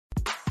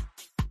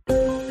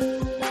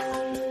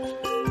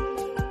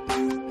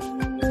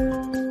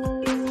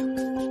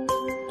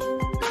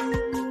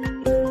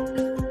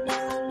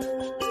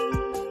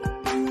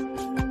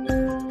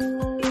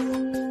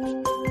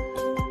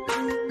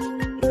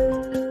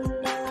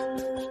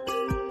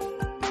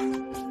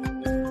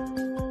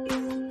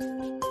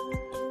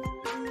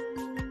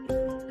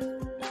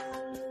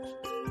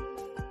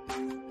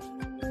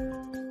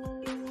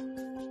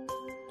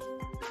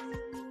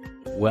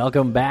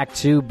Welcome back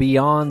to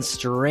Beyond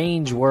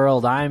Strange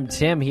World. I'm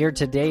Tim here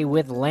today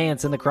with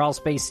Lance in the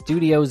Crawlspace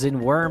Studios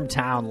in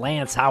Wormtown.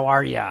 Lance, how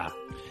are ya?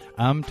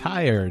 I'm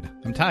tired,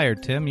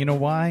 Tim. You know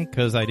why?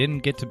 Because I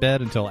didn't get to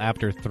bed until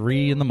after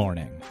 3 in the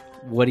morning.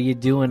 What are you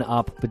doing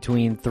up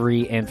between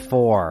 3 and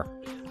 4?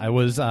 I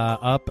was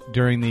up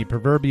during the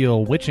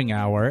proverbial witching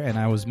hour, and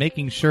I was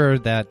making sure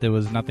that there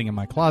was nothing in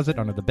my closet,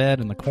 under the bed,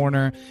 in the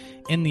corner,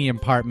 in the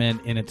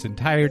apartment in its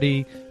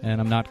entirety, and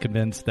I'm not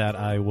convinced that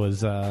I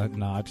was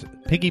not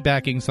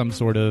piggybacking some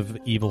sort of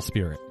evil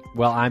spirit.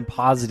 Well, I'm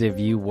positive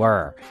you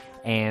were.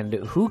 And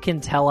who can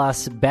tell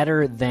us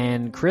better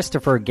than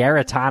Christopher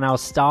Garetano,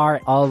 star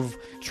of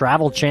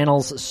Travel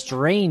Channel's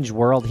Strange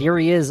World? Here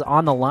he is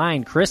on the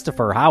line.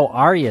 Christopher, how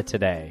are you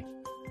today?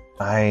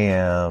 I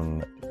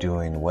am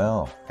doing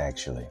well,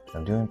 actually.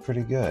 I'm doing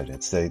pretty good.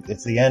 It's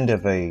the end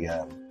of a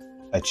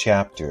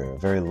chapter, a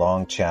very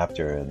long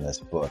chapter in this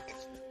book.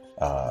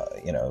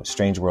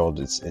 Strange World.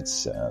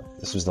 This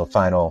was the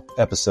final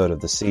episode of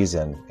the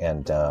season,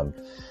 and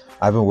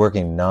I've been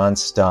working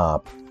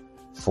nonstop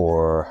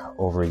for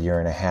over a year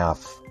and a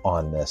half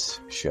on this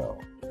show,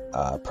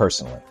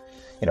 personally,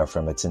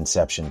 from its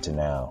inception to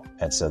now.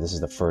 And so this is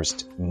the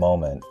first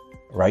moment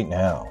right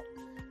now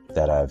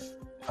that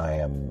I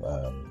am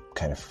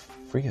kind of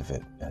free of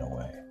it in a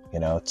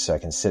way, so I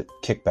can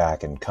kick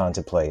back and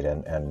contemplate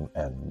and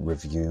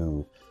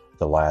review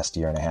the last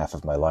year and a half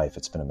of my life.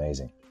 It's been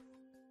amazing.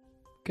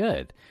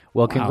 Good.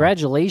 Well, Wow.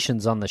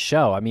 Congratulations on the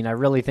show. I mean, I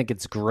really think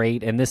it's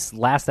great. And this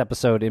last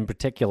episode in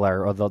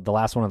particular, or the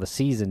last one of the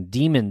season,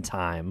 Demon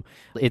Time,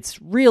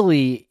 it's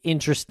really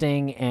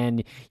interesting.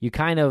 And you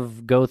kind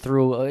of go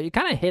through, you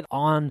kind of hit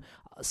on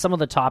some of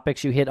the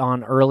topics you hit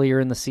on earlier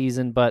in the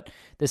season, but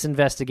this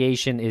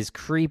investigation is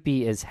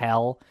creepy as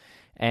hell.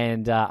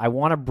 And I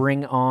want to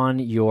bring on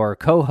your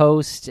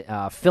co-host,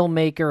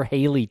 filmmaker,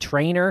 Haley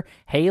Trainer.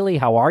 Haley,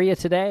 how are you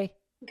today?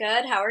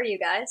 Good. How are you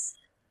guys?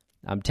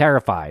 I'm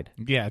terrified.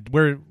 Yeah,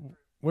 we're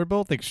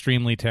both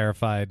extremely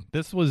terrified.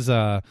 This was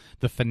the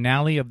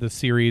finale of the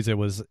series. It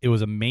was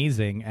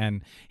amazing.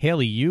 And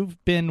Haley,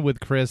 you've been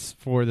with Chris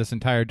for this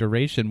entire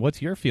duration.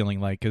 What's your feeling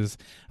like? Because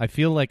I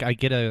feel like I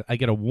get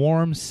a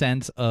warm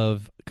sense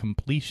of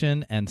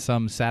completion and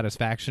some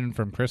satisfaction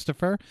from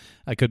Christopher.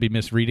 I could be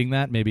misreading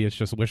that. Maybe it's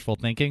just wishful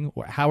thinking.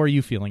 How are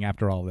you feeling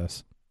after all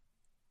this?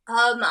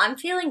 I'm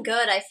feeling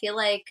good. I feel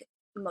like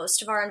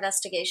most of our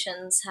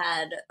investigations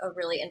had a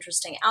really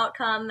interesting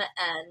outcome,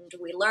 and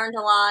we learned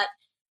a lot,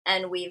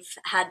 and we've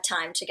had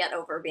time to get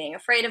over being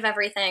afraid of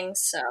everything.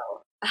 So,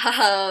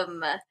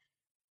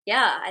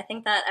 yeah, I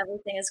think that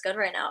everything is good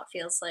right now. It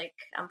feels like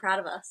I'm proud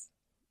of us.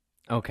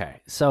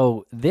 Okay,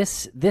 so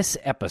this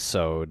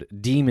episode,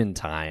 Demon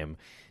Time,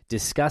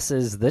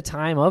 discusses the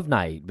time of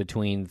night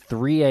between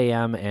 3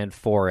 a.m. and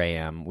 4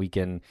 a.m. We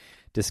can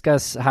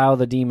discuss how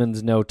the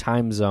demons know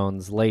time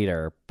zones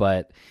later,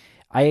 but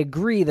I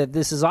agree that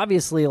this is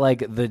obviously like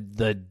the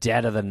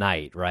dead of the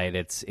night, right?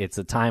 It's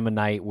a time of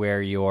night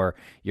where you're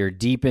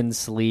deep in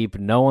sleep.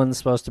 No one's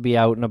supposed to be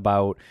out and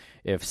about.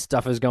 If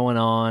stuff is going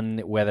on,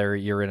 whether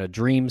you're in a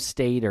dream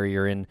state or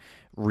you're in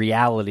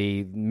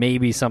reality,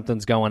 maybe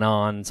something's going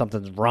on,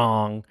 something's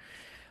wrong.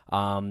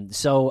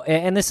 So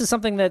this is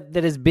something that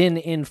has been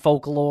in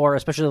folklore,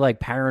 especially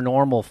like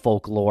paranormal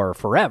folklore,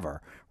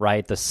 forever,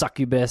 right? The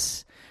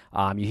succubus.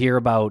 You hear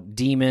about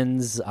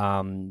demons,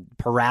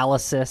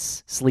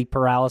 paralysis, sleep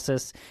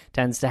paralysis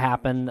tends to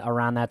happen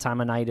around that time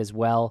of night as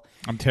well.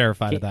 I'm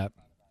terrified of that.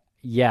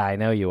 Yeah, I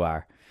know you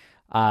are.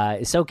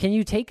 So can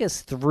you take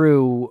us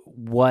through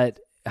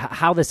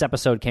how this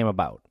episode came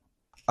about?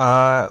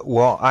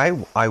 Well,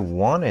 I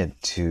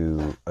wanted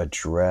to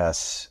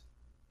address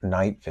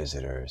night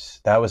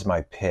visitors. That was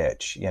my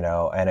pitch,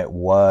 and it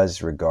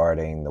was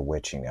regarding the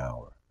witching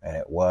hour. And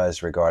it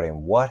was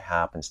regarding what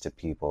happens to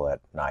people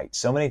at night.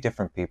 So many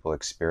different people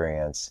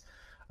experience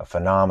a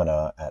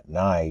phenomena at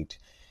night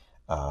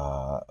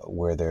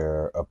where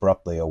they're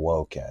abruptly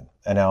awoken.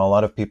 And now a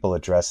lot of people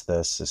address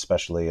this,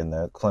 especially in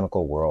the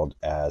clinical world,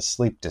 as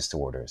sleep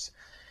disorders.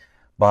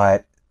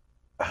 But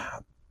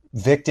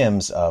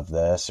victims of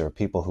this, or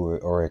people who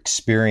are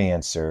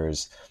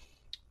experiencers,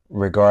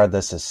 regard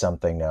this as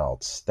something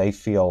else. They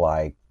feel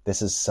like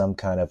this is some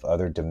kind of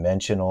other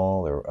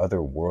dimensional or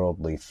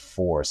otherworldly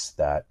force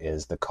that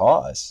is the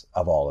cause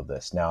of all of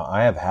this. Now,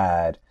 I have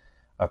had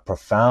a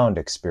profound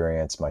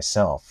experience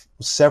myself,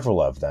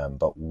 several of them,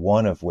 but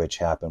one of which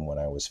happened when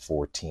I was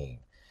 14.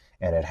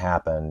 And it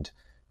happened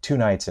 2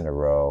 nights in a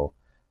row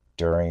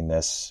during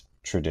this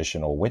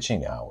traditional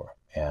witching hour.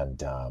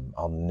 And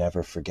I'll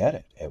never forget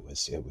it. It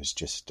was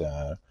just,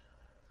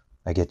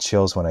 I get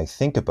chills when I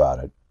think about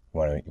it.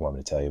 You want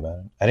me to tell you about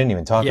it? I didn't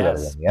even talk about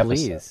it in the episode.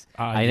 Please.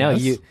 I know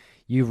yes.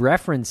 you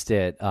referenced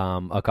it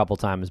a couple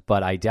times,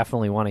 but I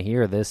definitely want to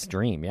hear this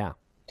dream. Yeah.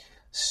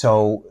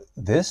 So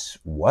this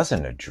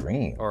wasn't a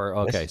dream.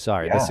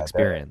 This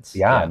experience.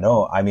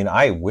 No. I mean,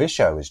 I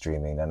wish I was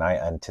dreaming,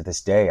 and to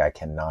this day I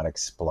cannot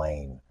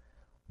explain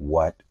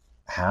what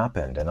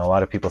happened. And a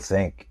lot of people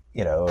think,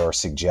 or have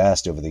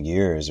suggested over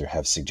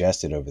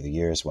the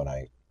years when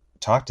I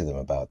talk to them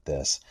about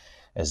this,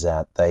 is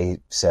that they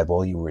said,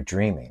 well, you were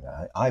dreaming.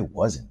 I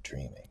wasn't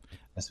dreaming.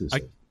 This was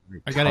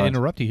I got to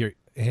interrupt you here.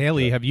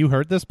 Haley, have you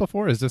heard this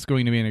before? Is this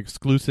going to be an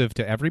exclusive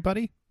to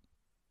everybody?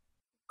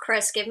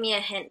 Chris, give me a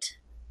hint.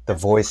 The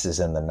voices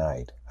in the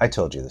night. I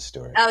told you the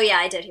story. Oh yeah,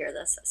 I did hear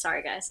this.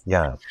 Sorry, guys.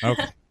 Yeah.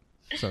 Okay.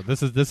 So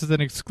this is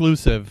an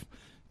exclusive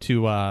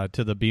to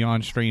the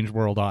Beyond Strange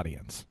World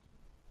audience.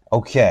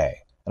 Okay.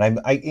 And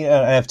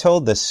I've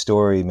told this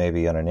story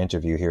maybe on an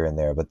interview here and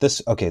there, but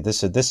this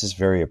is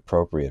very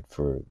appropriate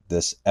for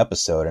this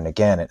episode. And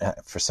again,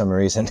 for some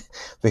reason,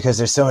 because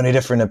there's so many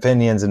different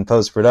opinions in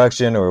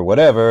post-production or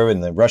whatever,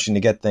 and the rushing to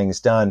get things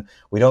done,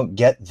 we don't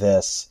get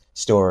this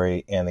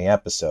story in the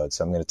episode.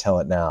 So I'm going to tell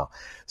it now.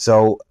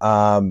 So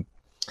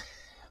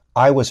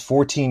I was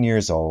 14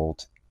 years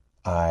old.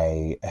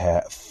 I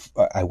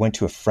went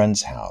to a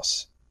friend's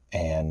house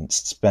and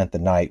spent the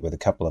night with a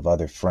couple of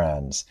other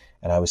friends,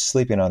 and I was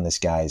sleeping on this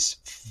guy's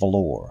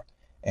floor.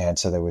 And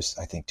so there was,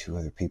 I think, 2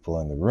 other people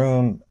in the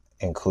room,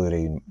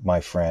 including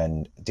my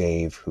friend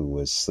Dave, who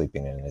was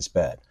sleeping in his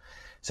bed.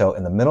 So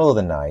in the middle of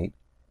the night,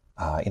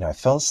 I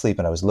fell asleep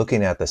and I was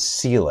looking at the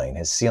ceiling.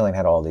 His ceiling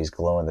had all these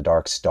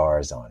glow-in-the-dark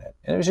stars on it.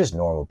 And it was just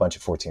normal, a bunch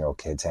of 14-year-old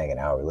kids hanging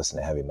out. We listened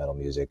to heavy metal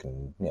music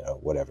and,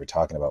 whatever,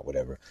 talking about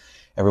whatever.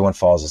 Everyone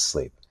falls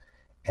asleep.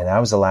 And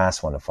I was the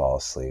last one to fall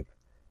asleep.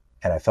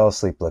 And I fell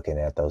asleep looking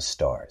at those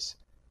stars.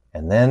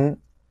 And then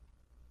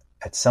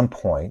at some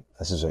point,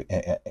 this is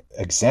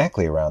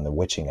exactly around the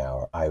witching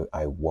hour,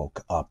 I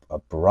woke up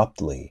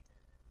abruptly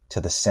to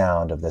the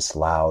sound of this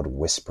loud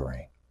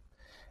whispering.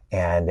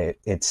 And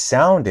it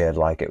sounded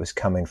like it was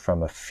coming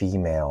from a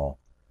female,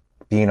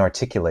 being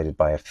articulated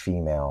by a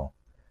female,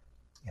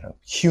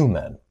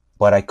 human.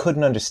 But I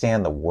couldn't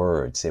understand the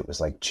words. It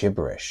was like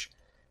gibberish.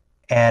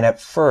 And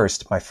at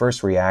first, my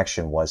first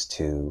reaction was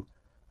to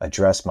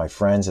address my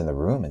friends in the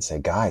room and say,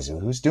 guys,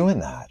 who's doing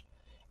that?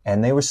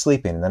 And they were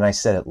sleeping. And then I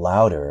said it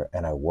louder,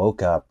 and I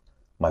woke up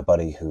my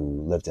buddy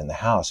who lived in the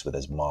house with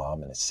his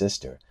mom and his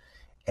sister.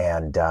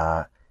 And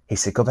he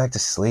said, go back to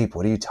sleep.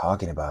 What are you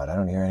talking about? I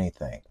don't hear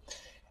anything.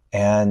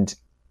 And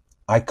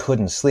I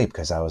couldn't sleep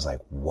because I was like,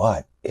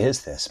 what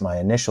is this? My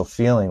initial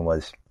feeling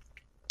was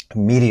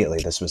immediately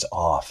this was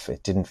off.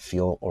 It didn't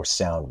feel or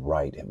sound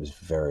right. It was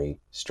very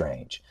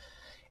strange.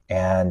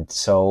 And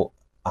so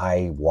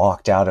I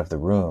walked out of the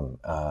room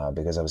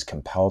because I was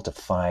compelled to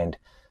find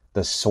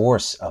the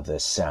source of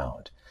this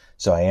sound.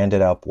 So I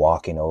ended up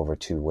walking over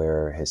to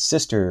where his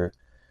sister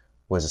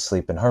was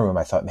asleep in her room.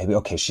 I thought maybe,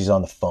 okay, she's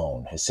on the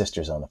phone. His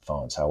sister's on the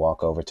phone. So I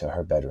walk over to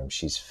her bedroom.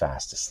 She's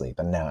fast asleep.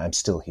 And now I'm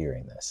still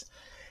hearing this.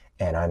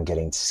 And I'm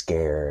getting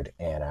scared.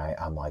 And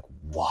I'm like,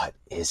 what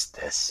is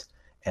this?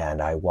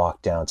 And I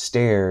walk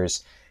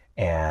downstairs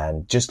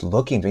and just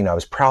looking, I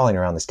was prowling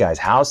around this guy's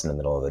house in the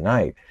middle of the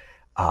night.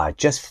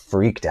 Just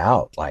freaked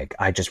out. Like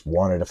I just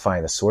wanted to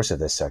find the source of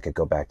this so I could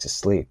go back to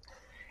sleep.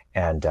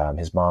 And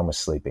his mom was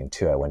sleeping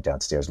too. I went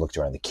downstairs, looked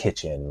around the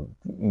kitchen.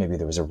 Maybe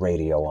there was a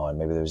radio on.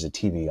 Maybe there was a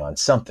TV on.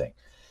 Something.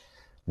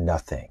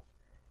 Nothing.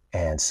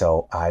 And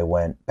so I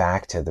went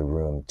back to the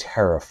room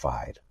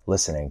terrified,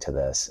 listening to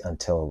this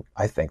until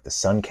I think the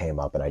sun came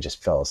up and I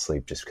just fell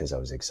asleep just because I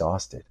was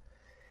exhausted.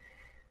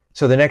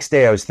 So the next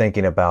day I was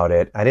thinking about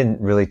it. I didn't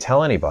really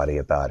tell anybody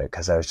about it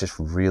because I was just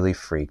really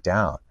freaked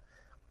out.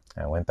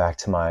 I went back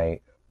to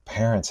my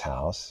parents'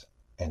 house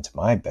and to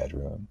my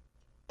bedroom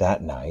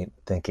that night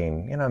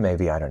thinking,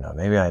 maybe, I don't know,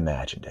 maybe I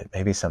imagined it.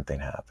 Maybe something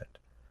happened.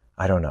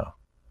 I don't know.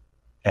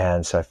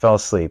 And so I fell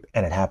asleep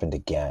and it happened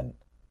again.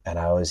 And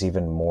I was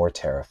even more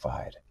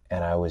terrified.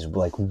 And I was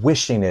like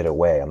wishing it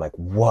away. I'm like,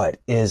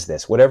 what is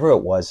this? Whatever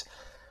it was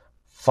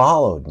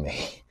followed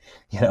me,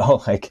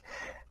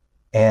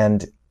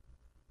 and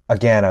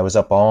again, I was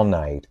up all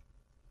night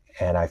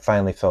and I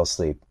finally fell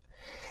asleep.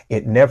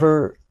 It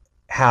never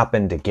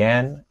happened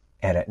again,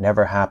 and it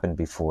never happened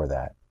before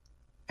that.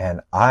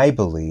 And I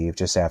believe,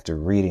 just after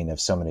reading of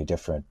so many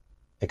different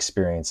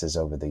experiences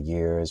over the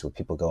years where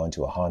people go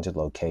into a haunted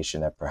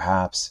location, that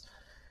perhaps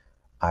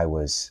I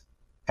was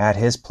at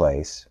his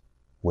place,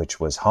 which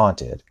was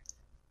haunted,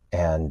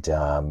 and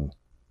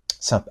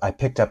I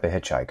picked up a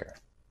hitchhiker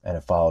and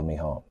it followed me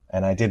home.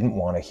 And I didn't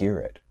want to hear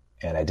it,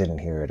 and I didn't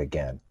hear it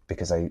again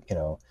because I,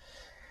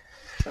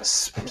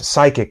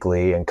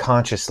 psychically and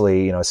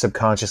consciously,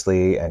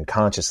 subconsciously and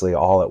consciously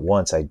all at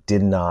once, I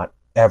did not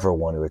ever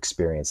want to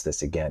experience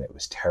this again. It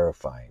was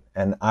terrifying.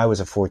 And I was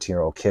a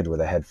 14-year-old kid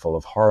with a head full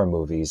of horror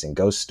movies and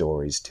ghost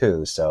stories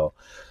too. So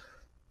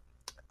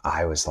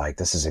I was like,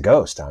 this is a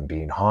ghost. I'm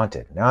being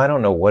haunted. Now, I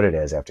don't know what it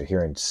is after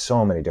hearing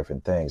so many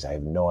different things. I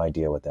have no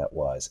idea what that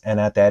was. And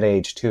at that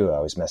age too, I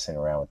was messing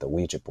around with the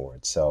Ouija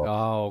board. So,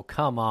 oh,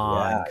 come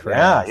on, Chris.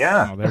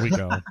 Yeah. Oh, there we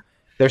go.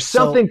 There's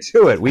something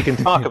to it. We can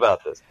talk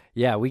about this.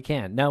 Yeah, we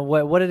can. Now,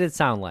 what did it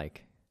sound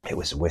like? It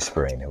was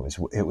whispering. It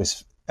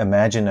was.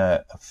 Imagine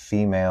a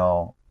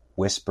female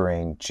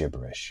whispering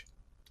gibberish.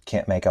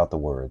 Can't make out the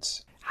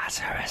words.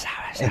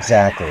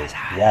 Exactly.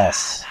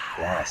 Yes.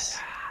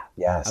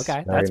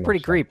 Okay, that's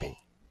pretty creepy.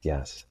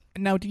 Yes.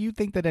 Now, do you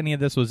think that any of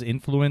this was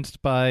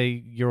influenced by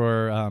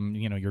your,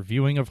 your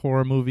viewing of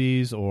horror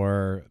movies,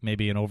 or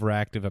maybe an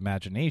overactive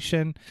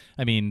imagination?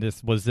 I mean,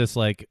 was this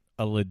like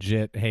a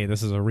legit, hey,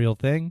 this is a real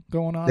thing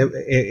going on?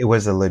 It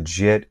was a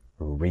legit,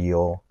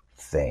 real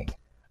thing.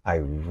 I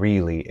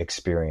really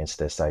experienced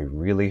this. I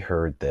really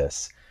heard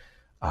this.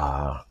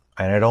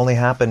 And it only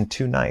happened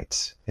 2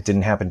 nights. It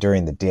didn't happen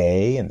during the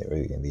day, in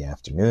the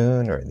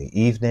afternoon, or in the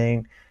evening,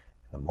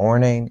 in the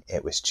morning.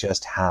 It was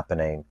just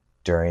happening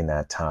during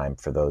that time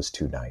for those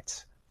 2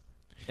 nights.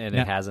 And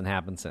it hasn't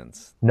happened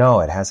since. No,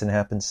 it hasn't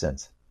happened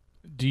since.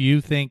 Do you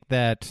think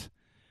that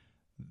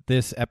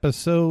this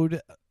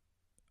episode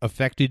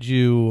affected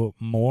you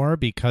more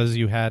because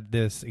you had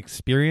this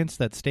experience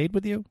that stayed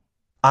with you?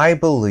 I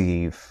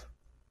believe,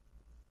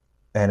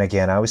 and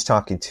again, I was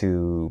talking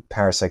to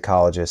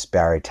parapsychologist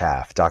Barry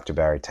Taff, Dr.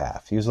 Barry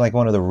Taff. He was like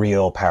one of the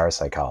real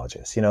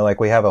parapsychologists. Like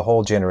we have a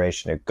whole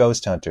generation of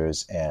ghost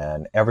hunters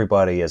and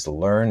everybody is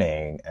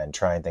learning and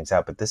trying things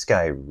out. But this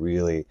guy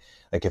really,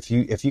 like if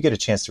you get a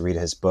chance to read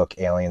his book,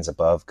 Aliens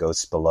Above,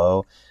 Ghosts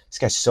Below, this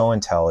guy's so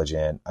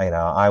intelligent.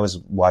 I was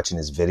watching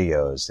his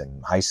videos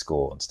in high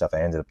school and stuff.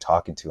 I ended up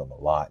talking to him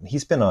a lot. And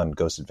he's been on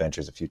Ghost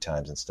Adventures a few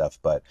times and stuff.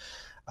 But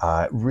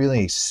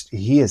really,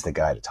 he is the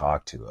guy to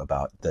talk to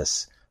about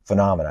this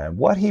phenomenon.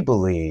 What he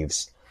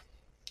believes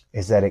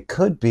is that it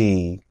could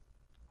be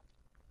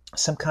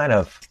some kind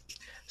of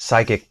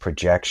psychic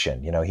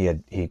projection.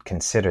 He'd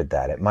considered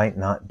that. It might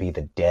not be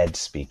the dead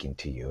speaking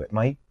to you. It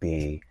might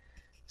be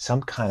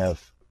some kind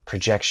of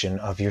projection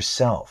of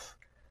yourself,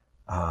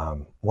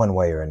 one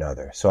way or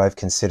another. So I've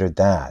considered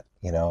that.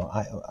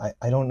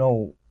 I don't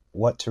know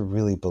what to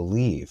really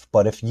believe.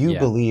 But if you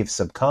believe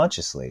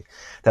subconsciously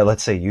that,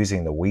 let's say,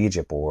 using the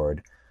Ouija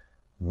board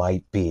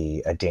might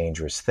be a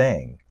dangerous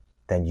thing,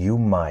 then you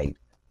might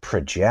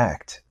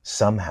project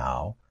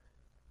somehow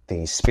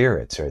these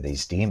spirits or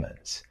these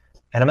demons.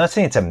 And I'm not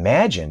saying it's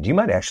imagined. You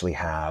might actually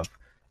have,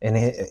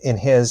 in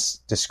his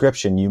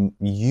description,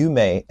 you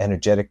may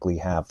energetically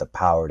have the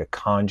power to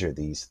conjure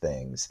these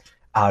things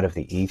out of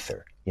the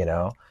ether,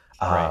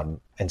 Right.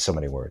 In so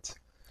many words.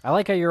 I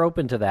like how you're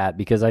open to that,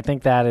 because I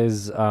think that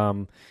is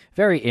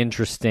very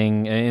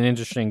interesting, an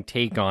interesting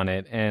take on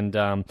it. And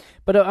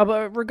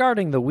but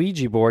regarding the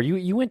Ouija board,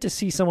 you went to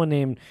see someone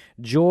named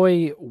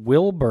Joy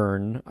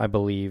Wilburn, I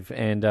believe,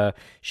 and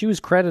she was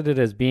credited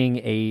as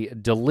being a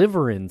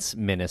deliverance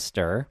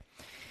minister.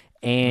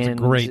 And It's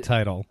a great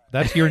title.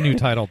 That's your new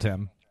title,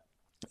 Tim.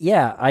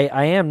 Yeah,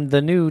 I am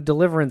the new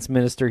deliverance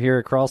minister here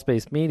at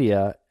Crawlspace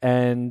Media,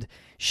 and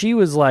she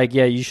was like,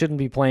 yeah, you shouldn't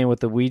be playing with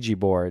the Ouija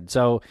board.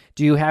 So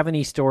do you have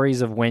any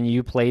stories of when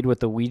you played with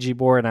the Ouija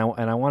board?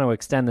 And I want to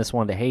extend this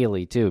one to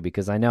Haley, too,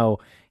 because I know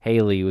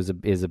Haley is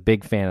a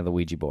big fan of the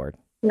Ouija board.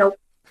 Nope.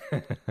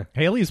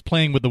 Haley's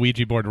playing with the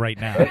Ouija board right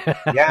now.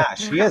 Yeah,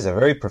 she has a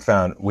very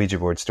profound Ouija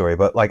board story.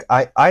 But like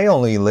I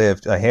only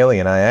lived, Haley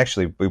and I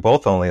we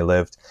both only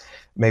lived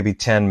maybe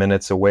 10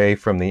 minutes away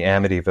from the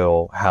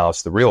Amityville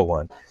house, the real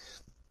one.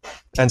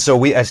 And so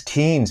we, as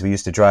teens, we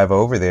used to drive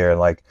over there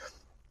like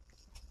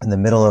in the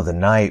middle of the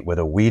night with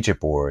a Ouija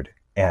board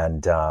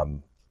and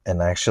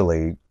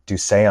actually do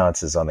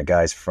seances on the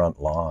guy's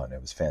front lawn. It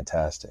was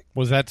fantastic.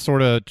 Was that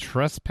sort of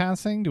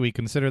trespassing? Do we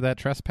consider that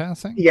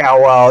trespassing? Yeah,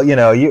 well,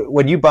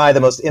 when you buy the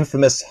most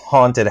infamous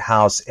haunted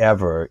house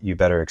ever, you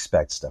better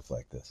expect stuff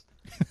like this.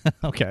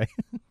 Okay.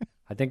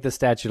 I think the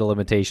statute of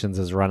limitations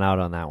has run out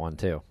on that one,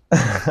 too.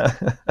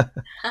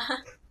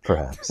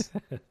 Perhaps.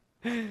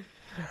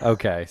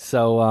 Okay,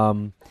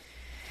 but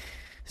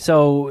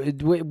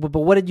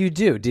what did you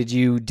do? Did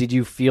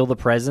you feel the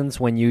presence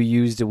when you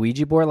used a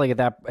Ouija board? Like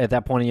at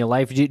that point in your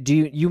life,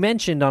 you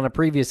mentioned on a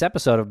previous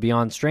episode of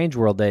Beyond Strange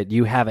World that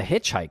you have a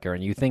hitchhiker,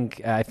 and you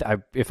think,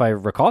 if I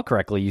recall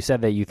correctly, you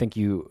said that you think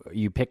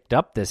you picked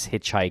up this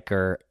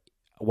hitchhiker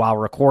while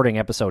recording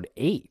episode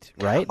 8,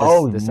 right?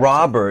 This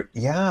Robert,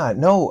 yeah,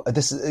 no,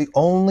 this is the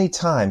only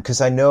time, because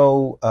I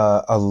know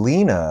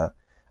Alina,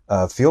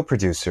 field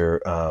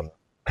producer.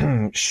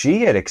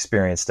 She had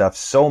experienced stuff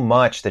so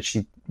much that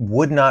she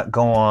would not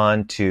go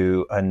on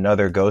to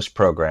another ghost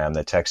program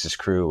that Texas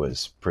Crew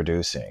was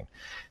producing.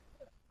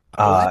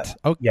 What?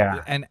 Okay.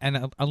 Yeah. And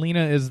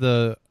Alina is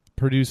the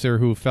producer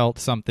who felt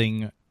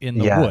something in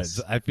the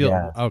woods. I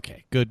feel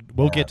okay. Good.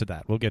 We'll get to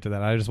that.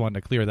 I just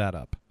wanted to clear that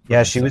up.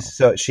 Yeah, she was.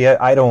 So she had,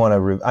 I don't want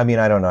to. I mean,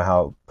 I don't know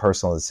how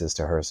personal this is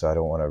to her, so I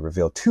don't want to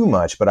reveal too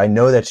much. But I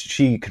know that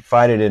she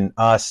confided in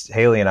us,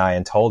 Haley and I,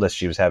 and told us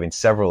she was having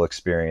several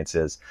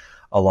experiences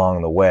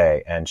along the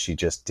way, and she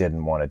just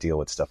didn't want to deal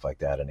with stuff like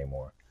that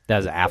anymore. That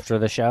was after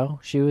the show?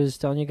 She was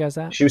telling you guys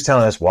that? She was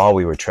telling us while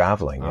we were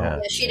traveling,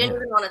 Yeah, she didn't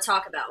even want to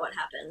talk about what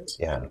happened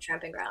on the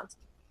tramping grounds.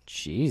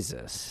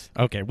 Jesus.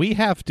 Okay, we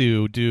have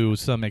to do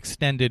some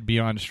extended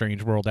Beyond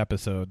Strange World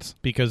episodes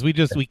because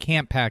we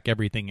can't pack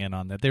everything in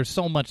on that. There's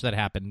so much that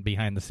happened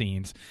behind the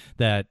scenes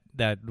that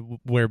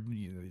where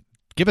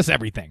Give us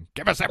everything.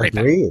 Give us everything.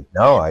 Agreed.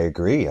 No, I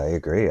agree.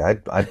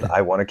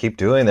 I want to keep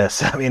doing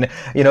this. I mean,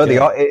 Yeah.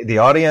 the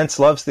audience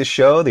loves the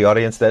show. The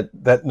audience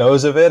that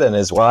knows of it and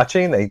is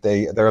watching,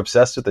 they're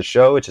obsessed with the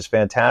show, which is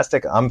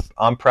fantastic.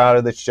 I'm proud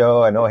of the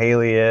show. I know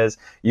Haley is.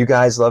 You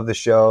guys love the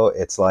show.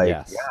 It's like,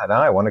 Yes. yeah, no,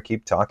 I want to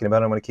keep talking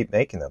about it. I want to keep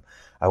making them.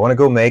 I want to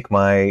go make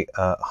my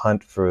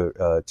hunt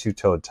for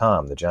two-toed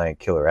Tom, the giant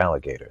killer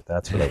alligator.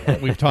 That's what I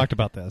want. We've talked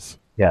about this.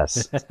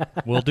 Yes.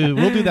 We'll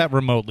do that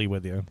remotely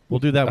with you. We'll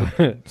do that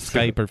with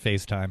Skype or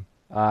FaceTime.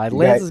 Lance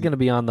guys- is going to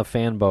be on the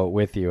fan boat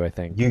with you, I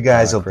think. You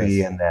guys will Chris.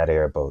 be in that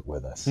airboat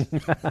with us.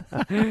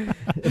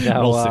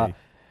 Now, We'll see.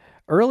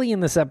 early in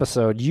this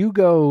episode, you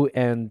go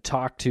and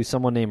talk to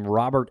someone named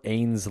Robert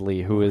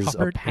Ainsley, who is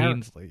Robert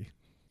Ainsley.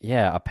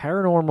 a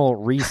paranormal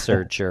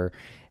researcher,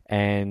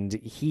 and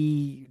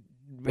he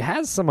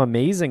has some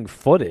amazing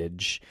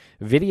footage,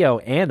 video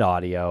and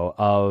audio,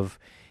 of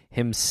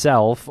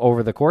himself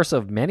over the course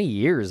of many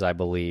years, I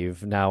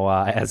believe. Now,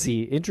 as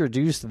he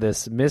introduced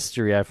this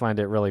mystery, I find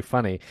it really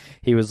funny.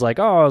 He was like,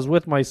 I was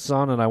with my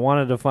son and I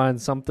wanted to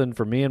find something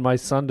for me and my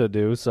son to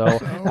do, so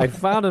I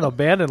found an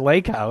abandoned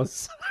lake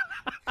house.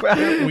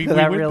 We That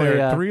went really, there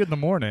at 3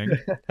 a.m.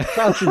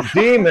 Found some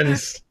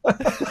demons.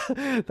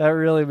 That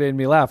really made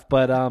me laugh.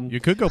 But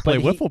You could go play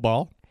wiffle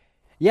ball.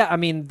 yeah, I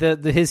mean, the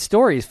his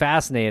story is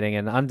fascinating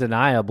and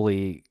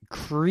undeniably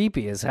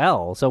creepy as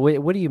hell. So,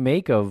 what do you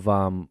make of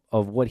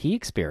what he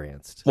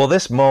experienced? Well,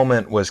 this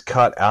moment was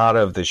cut out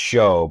of the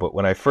show, but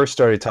when I first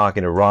started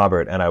talking to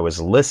Robert and I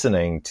was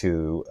listening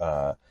to,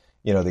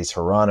 these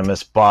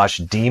Hieronymus Bosch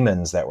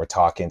demons that were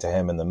talking to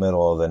him in the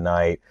middle of the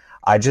night,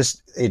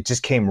 it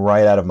just came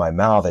right out of my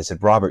mouth. I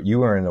said, Robert,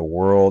 you are in a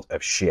world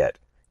of shit.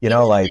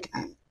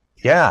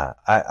 Yeah,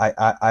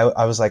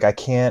 I was like, I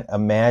can't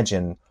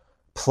imagine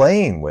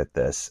playing with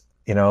this.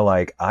 I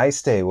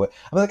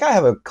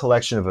have a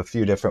collection of a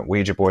few different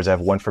Ouija boards. I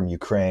have one from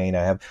Ukraine.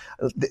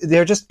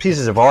 They're just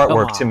pieces of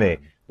artwork to me.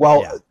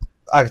 Well, Yeah.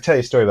 I can tell you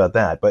a story about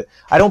that, but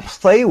I don't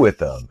play with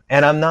them,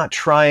 and I'm not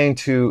trying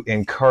to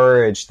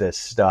encourage this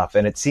stuff.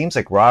 And it seems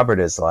like Robert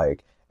is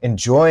like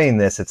enjoying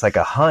this. It's like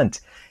a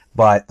hunt.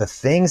 But the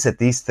things that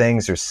these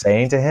things are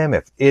saying to him,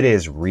 if it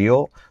is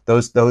real,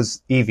 those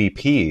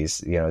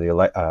EVPs,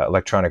 the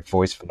electronic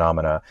voice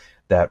phenomena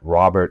that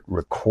Robert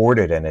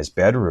recorded in his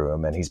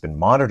bedroom and he's been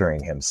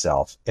monitoring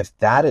himself, if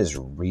that is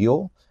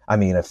real, I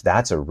mean, if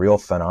that's a real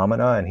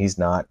phenomena and he's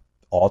not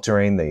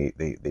altering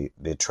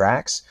the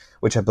tracks,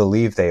 which I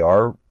believe they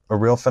are a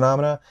real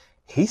phenomena,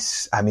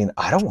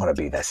 I don't want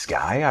to be this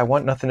guy. I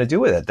want nothing to do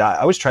with it.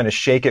 I was trying to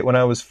shake it when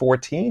I was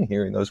 14,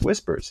 hearing those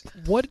whispers.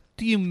 What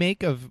do you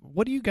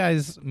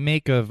guys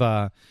make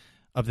of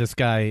this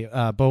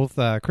guy, both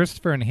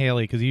Christopher and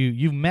Haley, because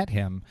you've met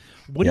him.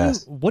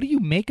 What do you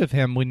make of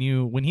him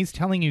when he's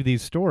telling you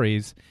these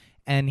stories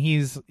and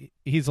he's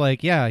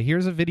like, yeah,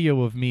 here's a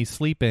video of me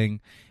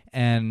sleeping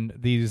and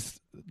these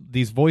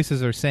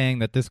voices are saying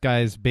that this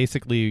guy's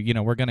basically,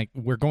 we're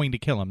going to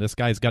kill him. This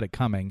guy's got it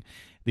coming.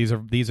 These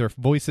are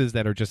voices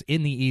that are just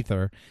in the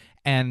ether,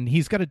 and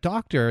he's got a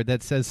doctor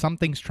that says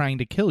something's trying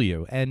to kill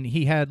you, and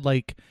he had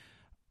like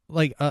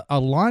a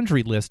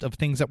laundry list of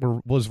things that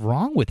was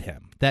wrong with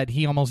him that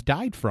he almost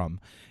died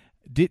from.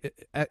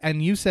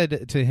 And you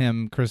said to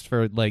him,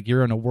 Christopher, like,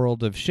 you're in a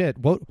world of shit.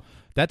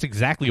 That's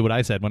exactly what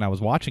I said when I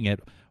was watching it.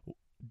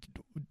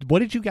 What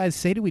did you guys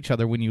say to each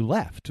other when you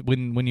left?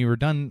 When you were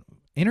done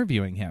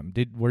interviewing him,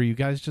 were you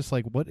guys just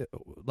like, what,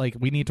 like,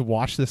 we need to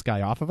wash this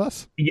guy off of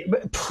us? Yeah,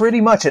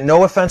 pretty much. And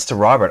no offense to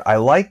Robert, I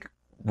like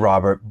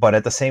Robert, but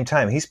at the same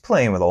time, he's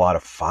playing with a lot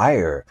of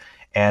fire,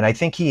 and I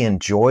think he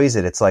enjoys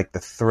it. It's like the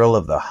thrill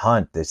of the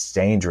hunt that's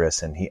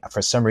dangerous, and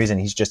for some reason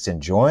he's just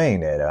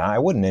enjoying it. I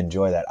wouldn't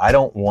enjoy that. I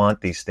don't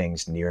want these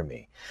things near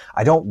me.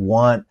 I don't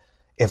want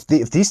if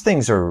these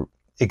things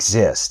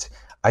exist.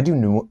 I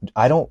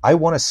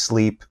want to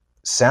sleep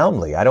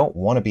soundly. I don't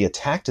want to be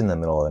attacked in the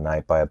middle of the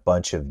night by a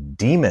bunch of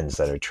demons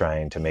that are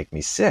trying to make me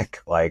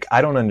sick. Like,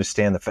 I don't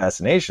understand the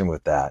fascination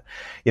with that.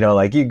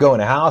 Like, you go in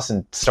a house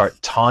and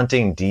start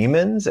taunting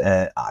demons,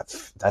 and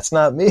that's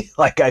not me.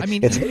 Like, I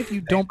mean, even if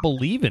you don't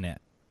believe in it,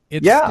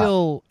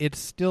 it's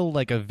still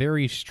like a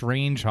very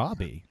strange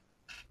hobby.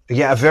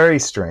 Yeah, a very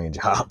strange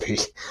hobby.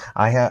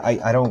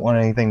 I don't want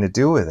anything to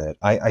do with it.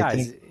 I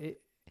think.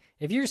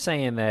 If you're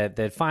saying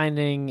that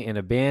finding an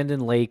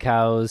abandoned lake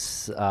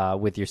house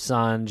with your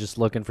son, just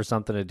looking for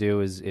something to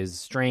do, is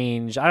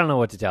strange, I don't know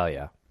what to tell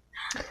you.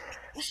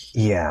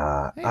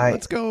 Yeah, hey,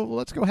 let's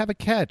go have a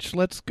catch.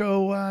 Let's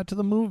go to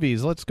the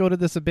movies. Let's go to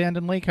this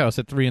abandoned lake house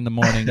at 3 a.m.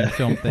 and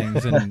film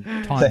things and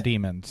taunt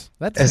demons.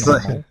 That's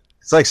normal.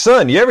 It's like,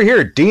 son, you ever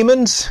hear of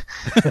demons?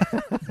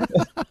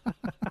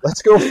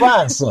 Let's go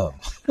find some.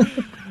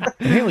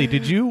 Haley,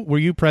 were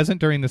you present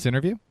during this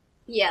interview?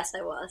 Yes,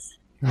 I was.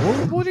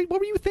 What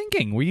were you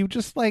thinking? Were you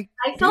just like,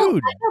 I felt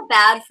dude?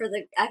 bad for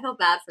the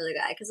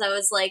guy because I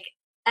was like,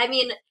 I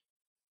mean,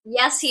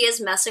 yes, he is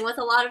messing with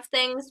a lot of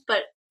things,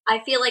 but I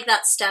feel like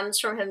that stems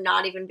from him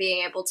not even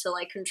being able to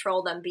like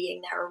control them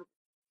being there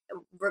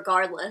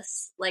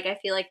regardless. Like, I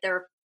feel like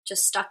they're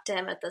just stuck to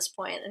him at this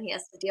point and he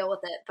has to deal with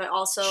it, but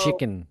also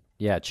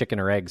Yeah, chicken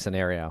or egg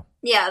scenario.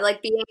 Yeah,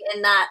 like being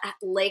in that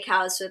lake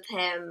house with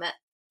him,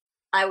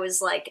 I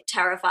was like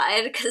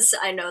terrified because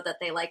I know that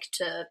they like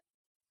to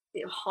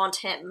haunt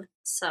him.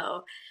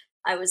 So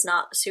I was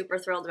not super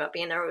thrilled about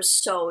being there. It was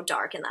so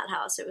dark in that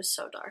house. It was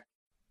so dark.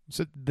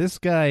 So this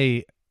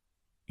guy,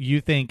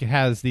 you think,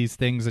 has these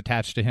things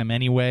attached to him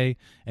anyway,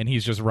 and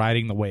he's just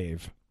riding the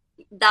wave.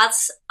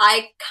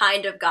 I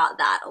kind of got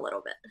that a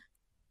little bit.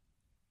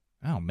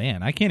 Oh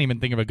man, I can't even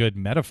think of a good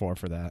metaphor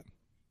for that.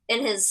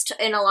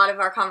 In a lot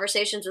of our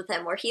conversations with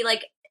him, where he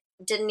like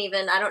didn't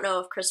even, I don't know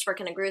if Christopher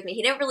can agree with me,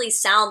 he didn't really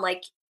sound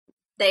like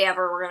they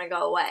ever were going to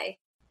go away.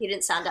 He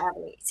didn't seem to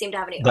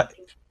have any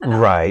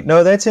right.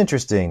 No, that's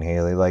interesting,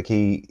 Haley. Like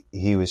he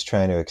was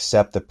trying to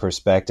accept the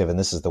perspective, and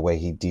this is the way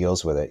he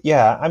deals with it.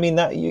 Yeah, I mean,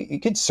 that you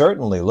could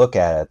certainly look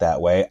at it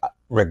that way.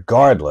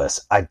 Regardless,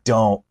 I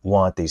don't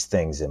want these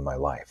things in my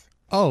life.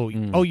 Oh,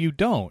 you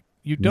don't.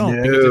 You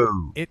don't.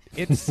 No.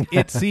 Because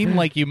it seemed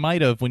like you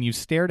might have when you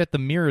stared at the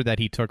mirror that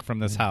he took from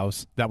this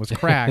house that was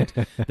cracked.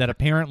 That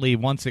apparently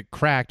once it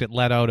cracked, it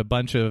let out a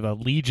bunch of a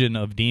legion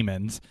of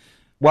demons.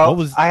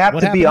 Well, I have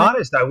to be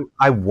honest.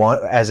 I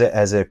want, as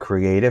a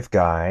creative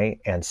guy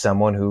and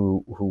someone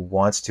who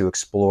wants to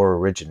explore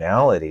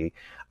originality,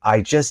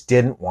 I just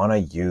didn't want to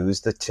use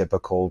the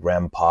typical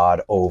REM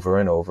pod over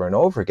and over and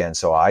over again.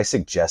 So I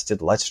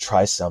suggested, let's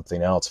try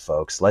something else,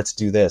 folks. Let's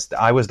do this.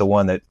 I was the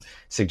one that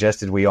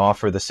suggested we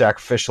offer the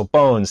sacrificial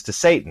bones to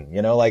Satan.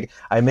 You know, like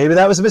maybe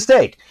that was a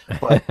mistake,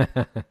 but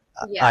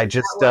yeah, I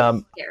just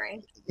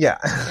scary. Yeah,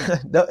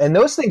 and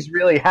those things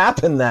really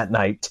happened that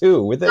night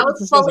too. That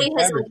was fully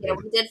his idea.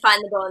 We did find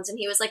the bones, and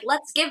he was like,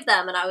 "Let's give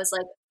them," and I was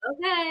like,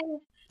 "Okay."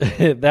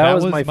 that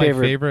was my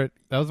favorite.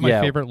 That was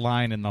my favorite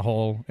line in the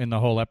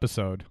whole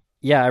episode.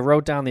 Yeah, I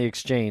wrote down the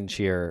exchange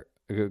here.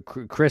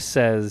 Chris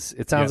says,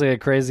 "It sounds like a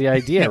crazy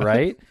idea,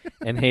 right?"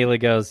 And Haley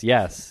goes,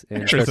 "Yes,"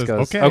 and Chris says,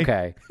 goes,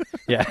 "Okay."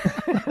 Yeah.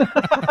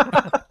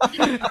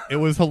 It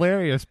was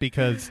hilarious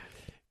because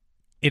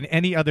in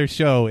any other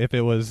show, if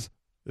it was,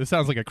 this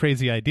sounds like a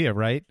crazy idea,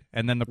 right?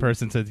 And then the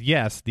person says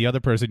yes. The other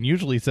person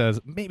usually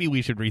says, maybe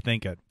we should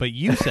rethink it. But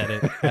you said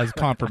it as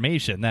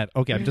confirmation that,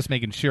 okay, I'm just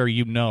making sure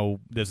you know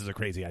this is a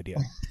crazy idea.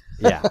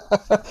 Yeah.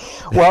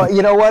 Well,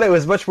 you know what? It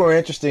was much more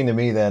interesting to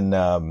me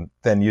than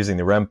using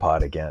the REM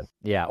pod again.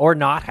 Yeah, or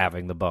not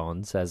having the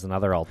bones as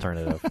another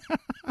alternative.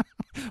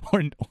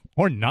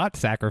 or not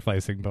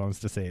sacrificing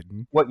bones to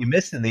Satan. What you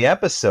missed in the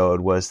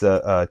episode was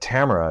the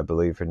Tamara, I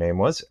believe her name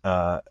was,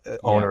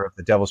 owner of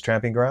the Devil's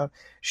Tramping Ground.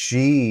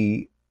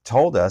 She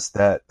told us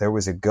that there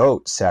was a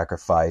goat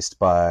sacrificed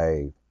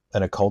by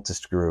an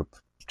occultist group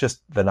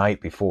just the night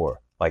before,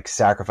 like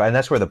sacrifice, and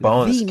that's where the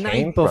bones the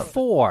came night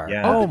before. from.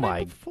 Yeah. Oh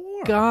my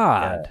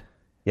God!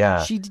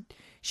 Yeah.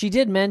 She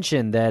did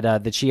mention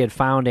that she had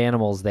found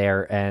animals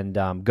there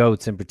and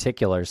goats in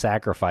particular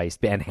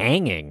sacrificed and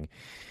hanging.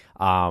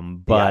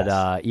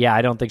 But yes.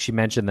 I don't think she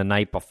mentioned the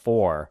night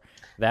before.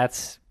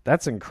 That's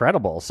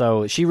incredible.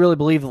 So she really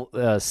believed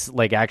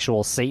like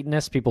actual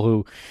Satanists, people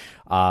who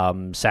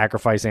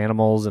sacrifice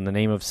animals in the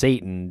name of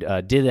Satan,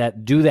 do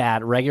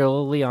that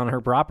regularly on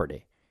her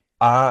property.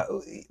 I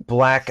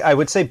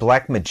would say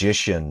black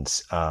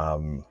magicians,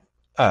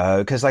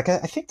 because I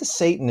think the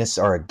Satanists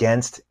are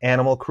against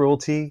animal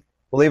cruelty.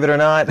 Believe it or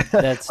not,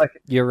 that's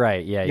you're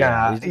right.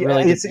 Yeah.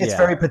 It's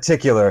very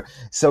particular.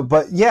 So,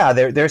 but yeah,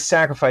 they're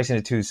sacrificing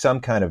it to some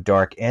kind of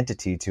dark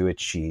entity to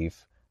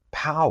achieve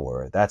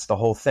power. That's the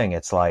whole thing.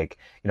 It's like,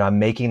 I'm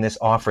making this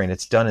offering.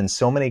 It's done in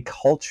so many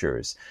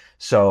cultures.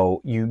 So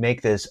you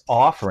make this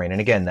offering, and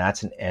again,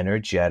 that's an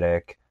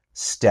energetic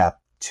step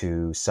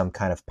to some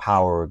kind of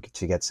power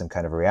to get some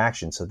kind of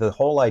reaction. So the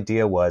whole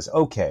idea was,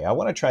 okay, I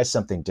want to try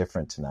something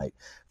different tonight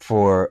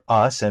for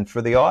us and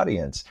for the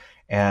audience.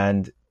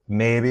 And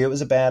maybe it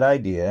was a bad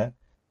idea,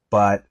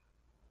 but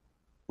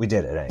we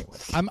did it anyway.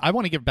 I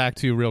want to get back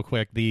to real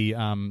quick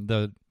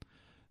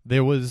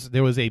there was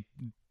a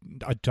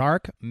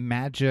dark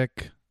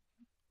magic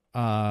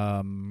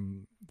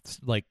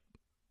like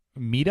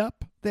meetup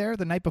there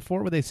the night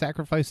before where they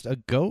sacrificed a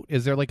goat.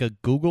 Is there like a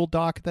Google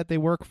Doc that they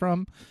work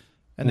from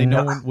and they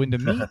know when to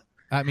meet?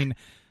 I mean,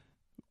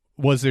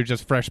 was there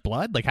just fresh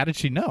blood? Like, how did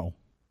she know?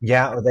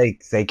 Yeah,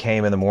 they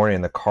came in the morning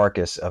and the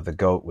carcass of the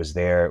goat was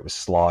there. It was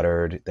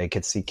slaughtered. They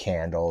could see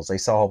candles. They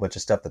saw a whole bunch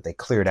of stuff that they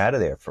cleared out of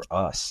there for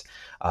us.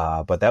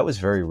 But that was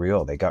very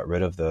real. They got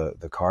rid of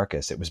the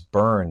carcass. It was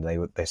burned.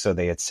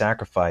 They had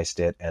sacrificed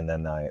it and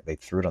then they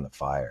threw it on the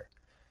fire.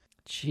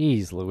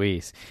 Jeez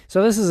Louise.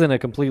 So this is in a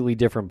completely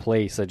different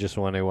place. I just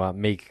want to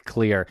make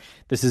clear.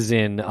 This is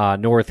in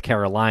North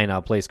Carolina,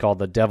 a place called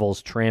the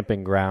Devil's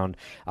Tramping Ground,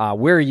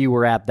 where you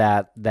were at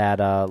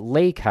that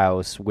lake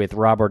house with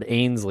Robert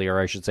Ainsley, or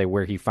I should say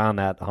where he found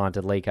that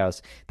haunted lake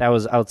house. That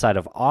was outside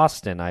of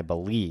Austin, I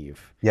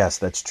believe. Yes,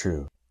 that's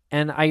true.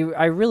 And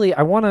I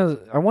want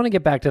to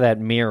get back to that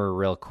mirror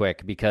real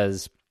quick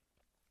because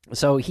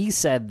So he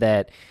said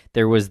that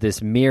there was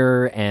this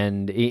mirror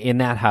and in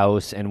that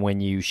house, and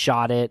when you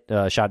shot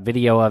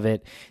video of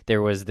it,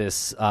 there was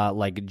this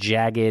like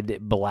jagged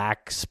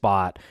black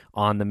spot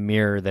on the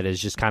mirror that is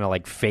just kind of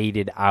like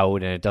faded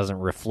out and it doesn't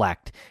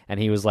reflect. And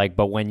he was like,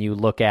 but when you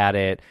look at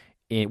it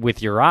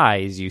with your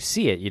eyes, you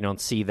see it. You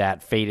don't see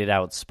that faded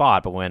out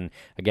spot. But when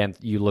again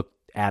you look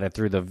at it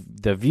through the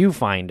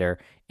viewfinder,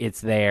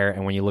 it's there,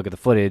 and when you look at the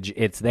footage,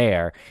 it's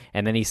there.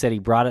 And then he said he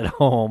brought it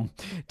home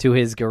to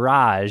his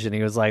garage, and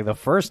he was like, the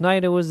first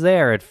night it was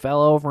there, it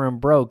fell over and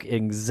broke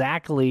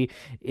exactly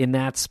in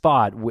that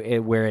spot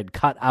where it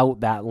cut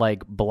out that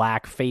like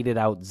black faded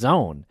out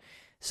zone.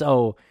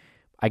 So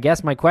I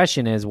guess my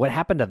question is, what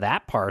happened to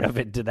that part of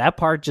it? Did that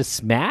part just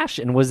smash?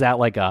 And was that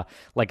like a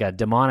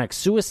demonic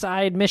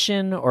suicide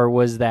mission, or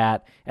was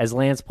that, as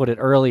Lance put it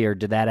earlier,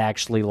 did that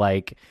actually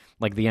like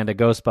the end of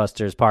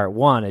Ghostbusters Part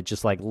 1, it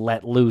just like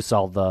let loose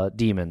all the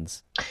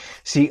demons?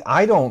 See,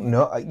 I don't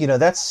know.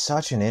 That's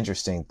such an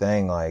interesting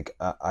thing. Like,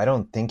 I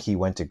don't think he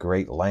went to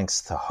great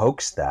lengths to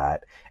hoax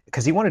that,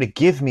 because he wanted to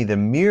give me the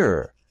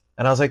mirror.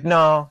 And I was like,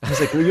 no. He's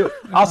like,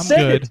 I'll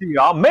send it to you.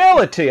 I'll mail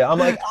it to you. I'm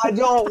like, I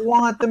don't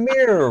want the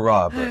mirror,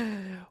 Robert.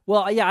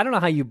 Well, yeah, I don't know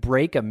how you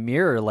break a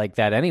mirror like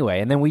that anyway.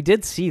 And then we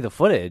did see the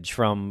footage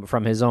from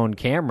his own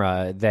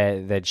camera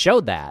that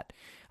showed that.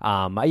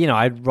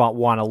 I'd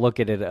want to look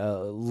at it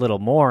a little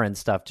more and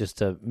stuff just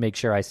to make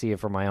sure I see it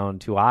from my own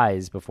two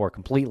eyes before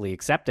completely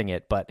accepting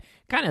it. But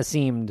kind of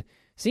seemed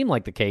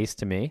like the case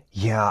to me.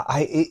 Yeah,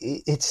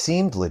 it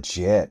seemed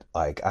legit.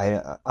 Like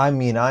I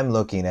mean, I'm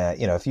looking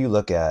at, if you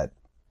look at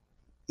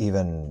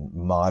even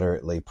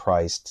moderately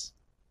priced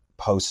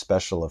post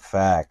special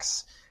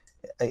effects,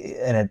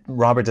 and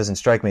Robert doesn't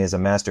strike me as a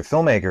master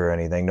filmmaker or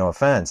anything, no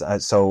offense.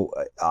 So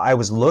I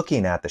was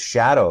looking at the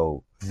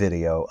shadow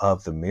video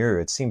of the mirror.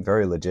 It seemed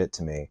very legit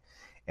to me.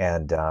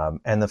 And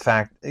the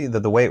fact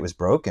that the way it was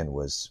broken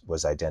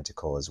was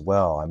identical as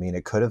well. I mean,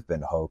 it could have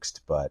been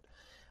hoaxed, but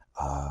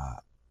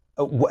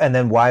and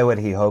then why would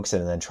he hoax it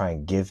and then try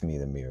and give me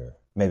the mirror?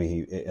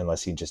 Maybe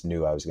unless he just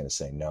knew I was going to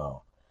say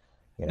no.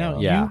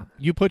 No, yeah.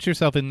 You put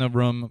yourself in the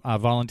room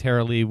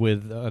voluntarily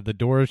with the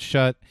doors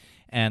shut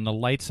and the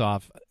lights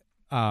off.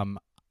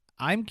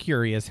 I'm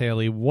curious,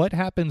 Haley, what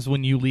happens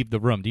when you leave the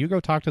room? Do you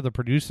go talk to the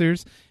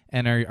producers,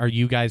 and are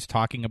you guys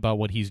talking about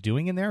what he's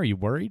doing in there? Are you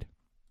worried?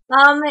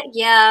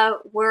 Yeah,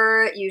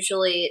 we're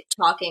usually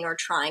talking or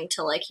trying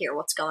to like hear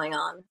what's going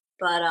on,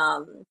 but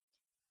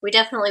we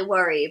definitely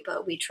worry,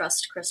 but we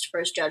trust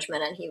Christopher's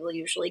judgment, and he will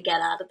usually get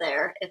out of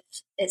there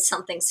if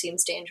something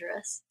seems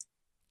dangerous.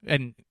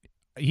 And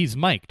he's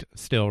mic'd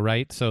still,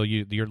 right? So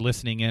you're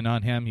listening in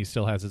on him. He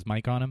still has his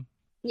mic on him?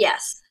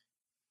 Yes.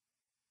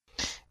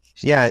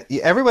 Yeah,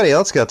 everybody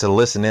else got to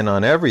listen in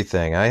on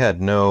everything. I had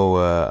no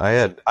I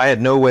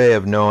had no way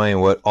of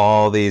knowing what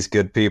all these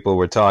good people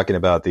were talking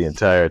about the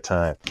entire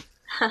time.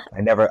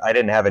 I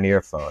didn't have an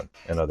earphone,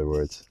 in other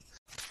words.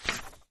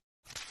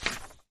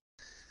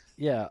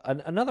 Yeah,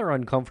 another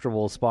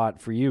uncomfortable spot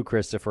for you,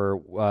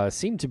 Christopher,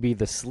 seemed to be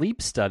the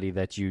sleep study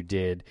that you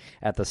did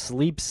at the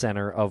Sleep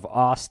Center of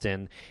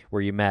Austin,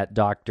 where you met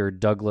Dr.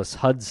 Douglas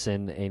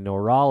Hudson, a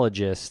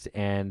neurologist,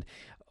 and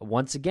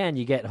once again,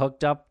 you get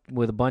hooked up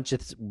with a bunch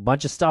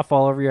of stuff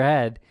all over your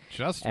head.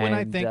 Just when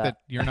I think that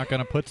you're not going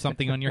to put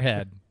something on your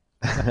head,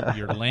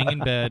 you're laying in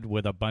bed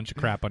with a bunch of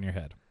crap on your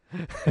head.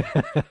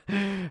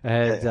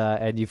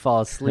 and you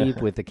fall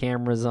asleep with the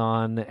cameras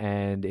on,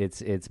 and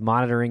it's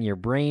monitoring your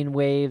brain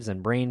waves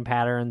and brain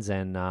patterns.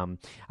 And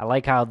I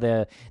like how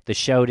the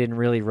show didn't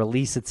really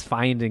release its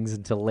findings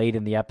until late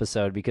in the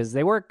episode, because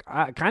they were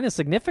kind of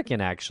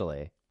significant,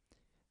 actually.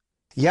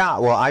 Yeah,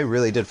 well, I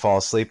really did fall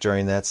asleep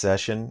during that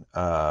session.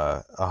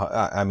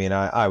 I mean,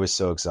 I was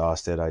so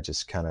exhausted, I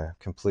just kind of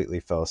completely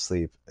fell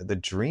asleep. The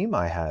dream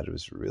I had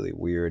was really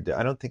weird.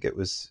 I don't think it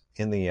was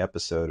in the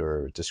episode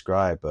or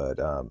described, but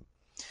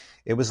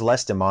it was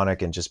less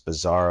demonic and just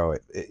bizarro.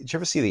 Did you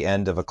ever see the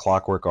end of A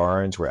Clockwork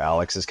Orange where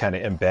Alex is kind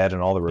of in bed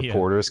and all the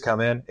reporters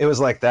come in? It was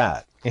like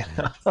that. You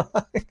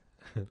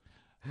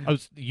know?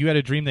 You had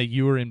a dream that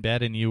you were in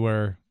bed and you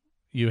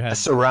had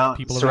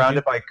people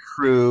surrounded by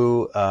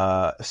crew,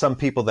 some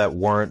people that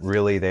weren't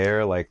really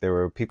there. Like there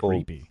were people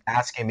Creepy.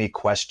 asking me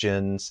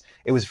questions.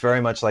 It was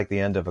very much like the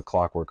end of A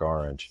Clockwork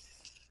Orange.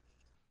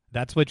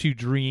 That's what you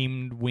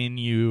dreamed when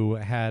you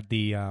had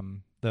the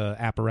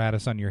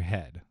apparatus on your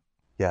head.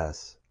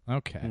 Yes.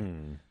 Okay.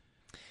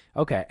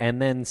 Okay, and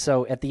then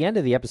so at the end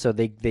of the episode,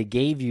 they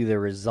gave you the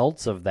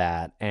results of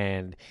that,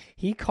 and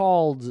he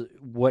called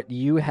what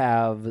you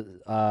have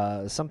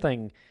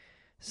something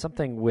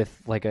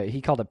with like he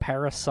called it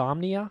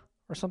parasomnia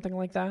or something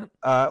like that.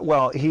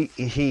 Well,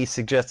 he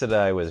suggested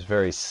I was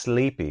very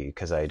sleepy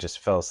because I just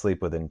fell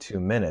asleep within 2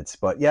 minutes.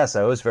 But yes,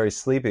 I was very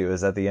sleepy. It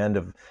was at the end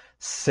of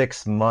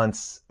 6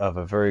 months of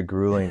a very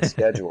grueling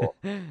schedule,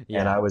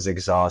 Yeah. and I was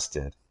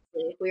exhausted.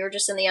 We were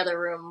just in the other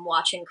room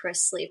watching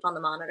Chris sleep on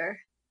the monitor.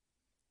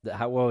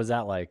 What was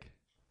that like?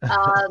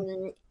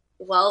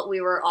 Well,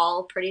 we were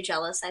all pretty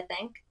jealous, I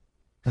think.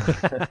 I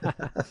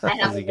have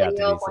Because a he got to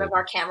video be of one of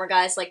our camera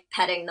guys like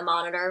petting the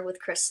monitor with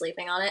Chris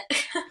sleeping on it.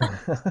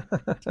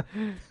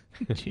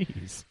 sleeping.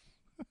 Jeez.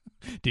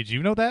 Did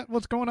you know that?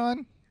 What's going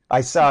on?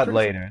 I saw it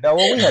later. No,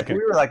 well, Okay. we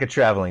were like a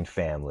traveling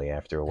family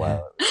after a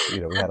while. We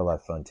had a lot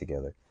of fun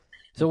together.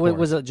 So Of course.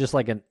 was it just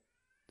like an?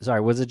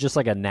 Sorry, was it just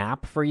like a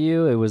nap for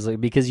you? It was like,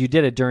 because you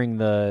did it during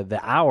the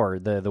hour,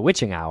 the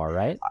witching hour,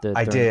 right?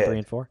 I During did. 3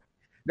 and 4.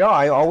 No,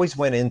 I always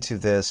went into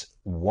this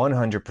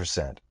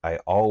 100%. I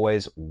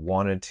always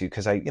wanted to,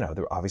 because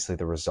obviously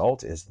the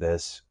result is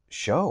this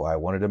show. I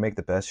wanted to make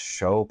the best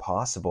show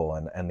possible,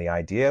 and the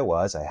idea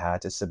was I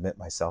had to submit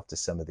myself to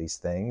some of these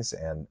things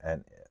and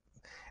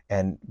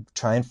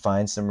try and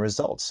find some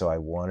results. So I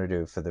wanted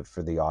to,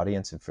 for the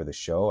audience and for the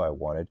show, I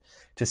wanted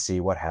to see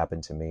what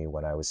happened to me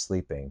when I was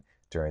sleeping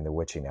during the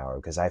witching hour,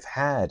 because I've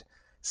had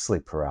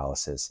sleep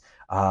paralysis.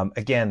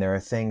 Again, there are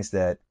things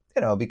that,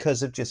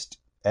 because of just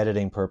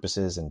editing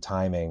purposes and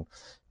timing,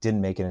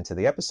 didn't make it into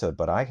the episode,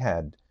 but I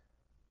had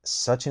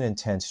such an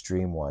intense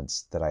dream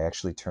once that I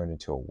actually turned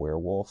into a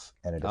werewolf,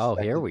 and it Oh,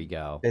 here affected we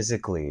go.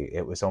 physically.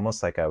 It was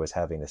almost like I was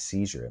having a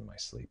seizure in my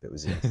sleep. It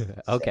was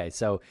Okay,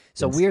 so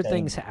weird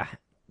things.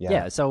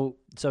 Yeah, so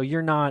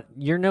you're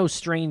no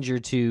stranger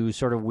to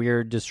sort of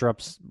weird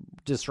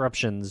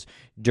disruptions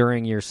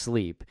during your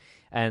sleep,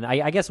 and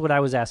I guess what I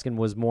was asking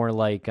was more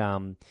like,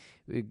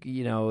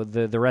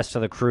 the rest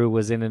of the crew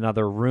was in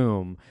another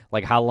room.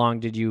 Like, how long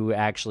did you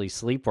actually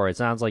sleep for? It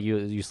sounds like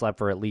you slept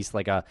for at least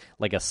like a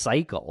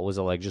cycle. Was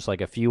it like just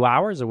like a few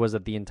hours, or was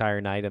it the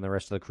entire night and the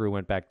rest of the crew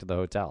went back to the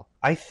hotel?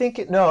 I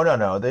think no.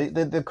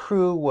 The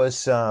crew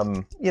was,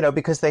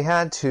 because they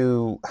had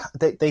to.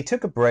 They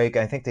took a break.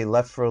 I think they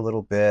left for a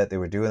little bit. They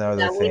were doing other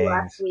Yeah, we things.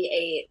 left,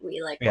 we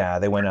ate, Yeah,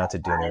 they went out to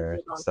we dinner, were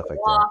going stuff for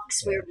like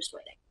walks. that. We Yeah, were just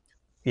waiting.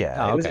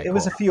 yeah. Oh, It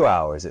was a cool. few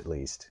hours at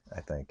least,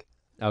 I think.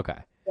 Okay.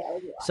 Yeah, it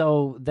was a lot.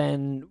 So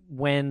then,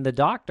 when the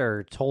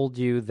doctor told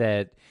you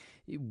that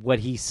what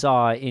he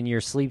saw in your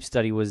sleep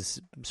study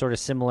was sort of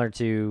similar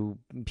to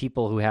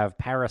people who have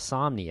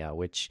parasomnia,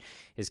 which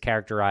is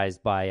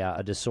characterized by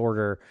a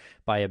disorder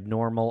by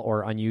abnormal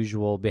or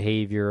unusual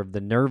behavior of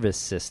the nervous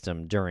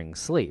system during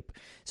sleep.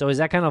 So is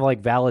that kind of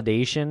like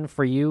validation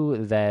for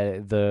you,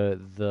 that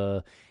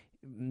the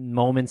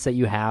moments that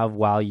you have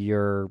while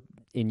you're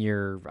in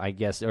your, I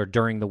guess, or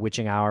during the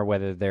witching hour,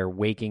 whether they're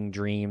waking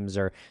dreams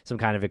or some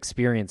kind of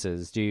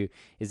experiences,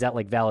 is that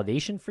like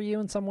validation for you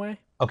in some way?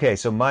 Okay,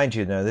 so mind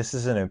you, now this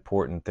is an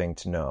important thing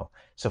to know.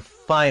 So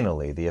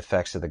finally, the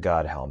effects of the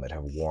God helmet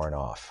have worn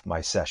off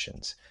my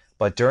sessions,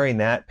 but during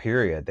that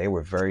period, they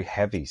were very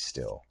heavy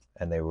still,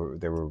 and there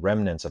were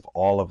remnants of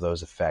all of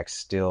those effects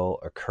still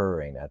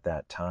occurring at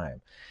that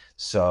time.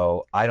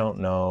 So I don't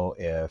know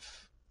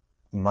if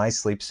my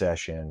sleep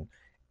session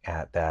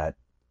at that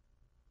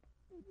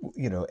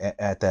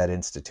at that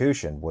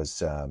institution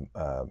was,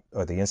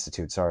 or the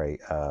institute, sorry,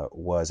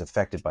 was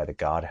affected by the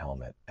God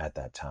helmet at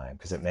that time,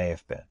 because it may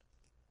have been.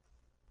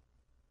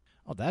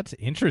 Oh, that's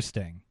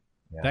interesting.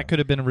 Yeah. That could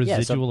have been a Yeah, so-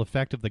 residual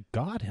effect of the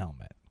God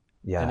helmet.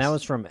 Yes. And that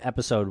was from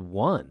episode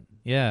 1,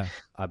 Yeah.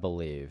 I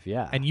believe.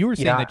 Yeah. And you were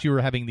saying Yeah. that you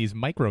were having these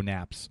micro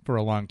naps for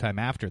a long time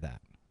after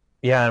that.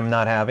 Yeah, I'm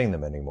not having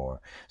them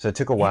anymore. So it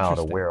took a while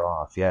to Interesting. wear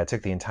off. Yeah, it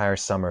took the entire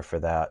summer for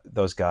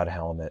those God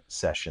helmet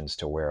sessions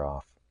to wear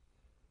off.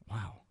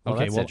 Wow. well,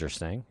 Okay, that's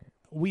interesting.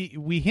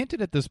 we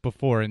hinted at this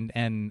before,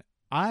 and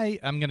I'm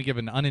going to give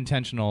an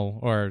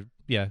unintentional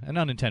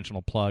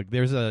plug.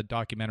 There's a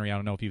documentary, I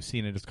don't know if you've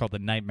seen it. It's called The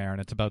Nightmare, and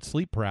it's about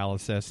sleep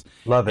paralysis.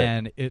 Love it.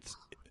 And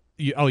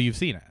you've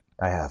seen it.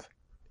 I have.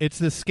 It's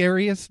the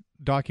scariest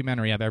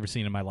documentary I've ever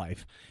seen in my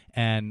life,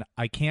 and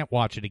I can't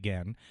watch it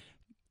again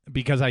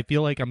because I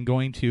feel like I'm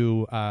going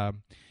to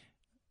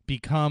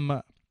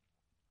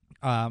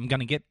I'm going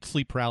to get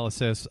sleep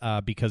paralysis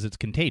because it's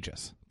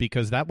contagious.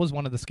 Because that was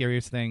one of the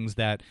scariest things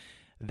that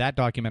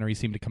documentary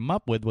seemed to come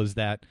up with, was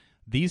that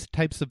these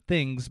types of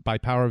things, by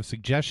power of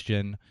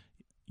suggestion,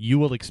 you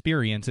will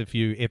experience if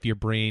your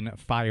brain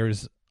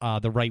fires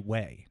the right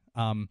way.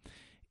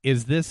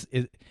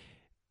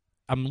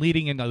 I'm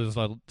leading into this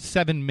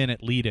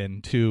 7-minute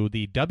lead-in to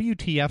the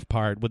WTF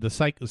part with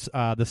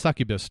the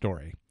succubus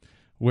story,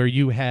 where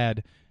you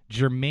had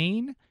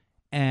Jermaine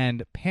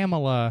and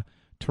Pamela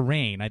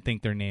Terrain, I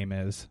think their name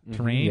is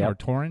Terrain, yep. or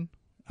Torin.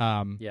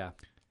 Yeah.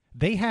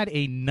 They had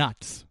a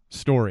nuts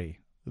story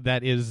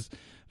that is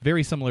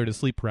very similar to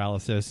sleep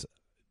paralysis.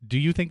 Do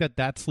you think that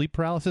that's sleep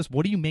paralysis?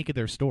 What do you make of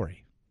their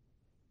story?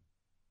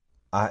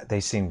 They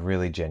seemed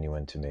really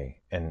genuine to me.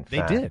 In They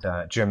fact, did.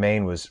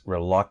 Jermaine was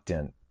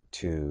reluctant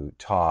to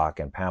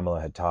talk, and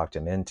Pamela had talked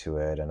him into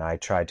it, and I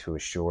tried to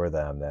assure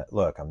them that,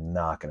 look, I'm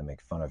not going to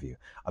make fun of you.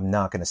 I'm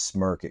not going to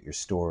smirk at your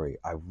story.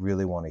 I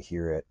really want to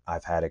hear it.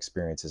 I've had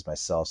experiences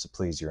myself, so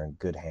please, you're in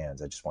good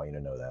hands. I just want you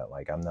to know that.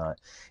 Like, I'm not,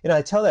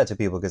 I tell that to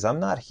people because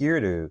I'm not here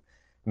to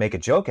make a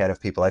joke out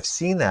of people. I've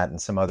seen that in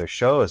some other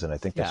shows, and I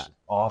think that's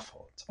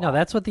awful. It's No, awful.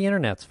 that's what the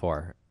internet's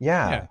for.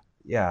 Yeah.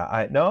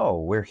 I know.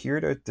 We're here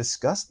to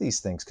discuss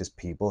these things because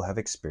people have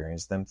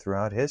experienced them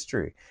throughout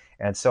history.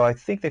 And so I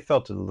think they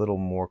felt a little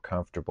more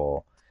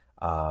comfortable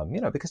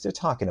because they're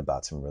talking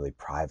about some really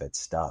private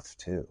stuff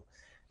too,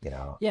 you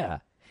know. Yeah.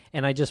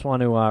 And I just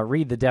want to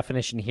read the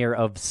definition here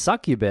of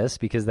succubus,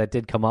 because that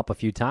did come up a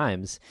few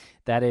times.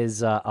 That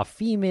is a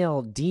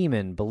female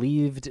demon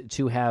believed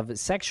to have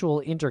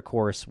sexual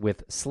intercourse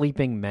with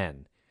sleeping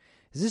men.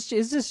 Is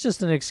this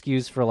just an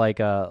excuse for like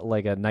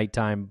a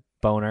nighttime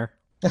boner?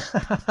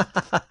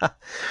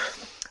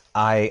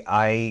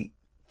 I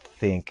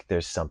think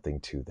there's something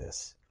to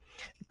this.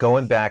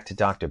 Going back to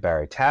Dr.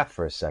 Barry Taft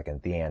for a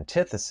second, the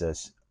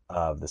antithesis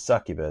of the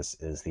succubus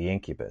is the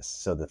incubus.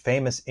 So the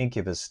famous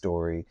incubus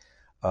story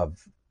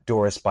of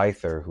Doris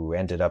Byther, who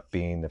ended up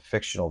being the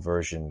fictional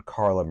version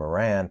Carla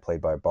Moran,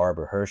 played by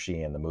Barbara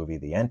Hershey in the movie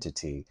The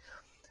Entity.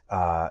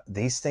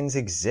 These things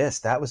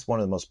exist. That was one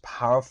of the most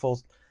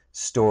powerful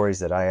stories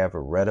that I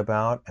ever read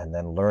about, and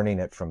then learning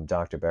it from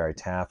Dr. Barry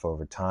Taft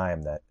over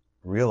time, that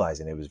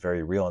realizing it was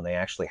very real. And they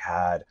actually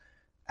had,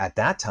 at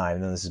that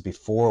time, and this is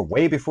before,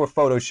 way before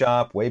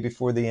Photoshop, way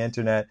before the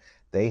internet,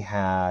 they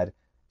had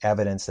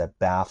evidence that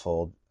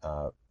baffled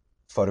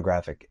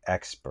photographic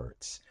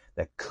experts,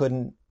 that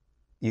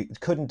you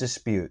couldn't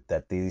dispute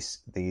that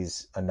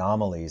these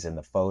anomalies in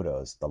the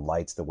photos, the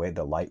lights, the way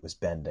the light was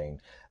bending,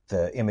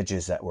 the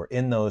images that were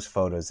in those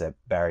photos that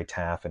Barry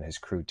Taft and his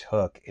crew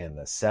took in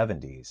the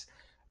 70s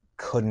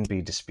couldn't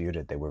be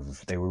disputed. They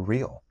were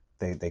real.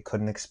 They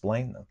couldn't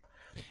explain them.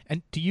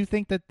 And do you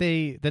think that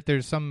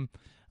there's some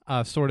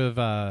sort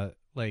of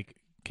like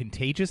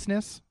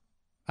contagiousness?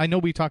 I know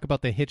we talk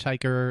about the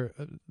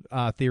hitchhiker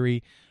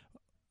theory.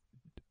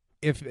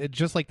 If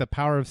just like the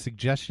power of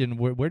suggestion,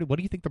 what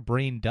do you think the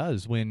brain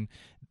does when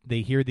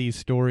they hear these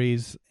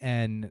stories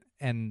and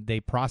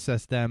they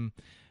process them?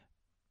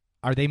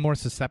 Are they more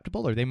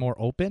susceptible? Are they more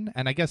open?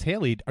 And I guess,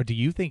 Haley, do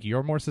you think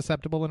you're more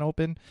susceptible and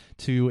open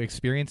to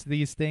experience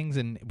these things,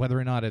 and whether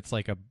or not it's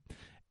like an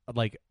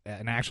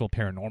actual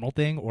paranormal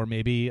thing, or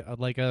maybe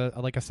like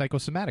a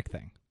psychosomatic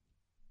thing?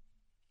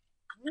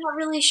 I'm not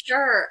really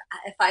sure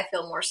if I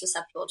feel more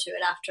susceptible to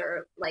it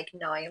after like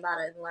knowing about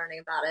it and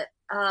learning about it.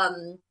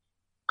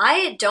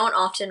 I don't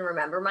often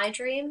remember my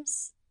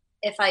dreams.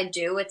 If I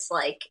do, it's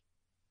like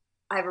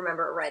I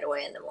remember it right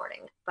away in the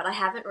morning. But I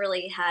haven't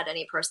really had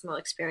any personal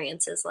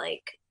experiences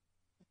like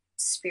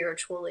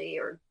spiritually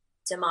or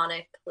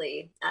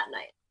demonically at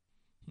night.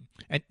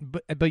 And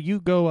but you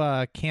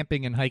go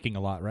camping and hiking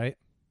a lot, right?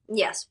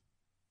 Yes.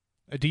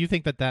 Do you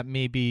think that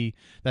maybe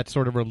that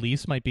sort of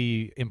release might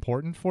be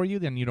important for you,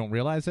 then you don't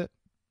realize it?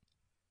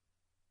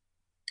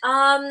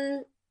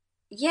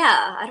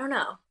 Yeah, I don't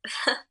know.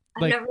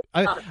 I've Like never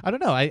really thought of I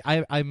don't know.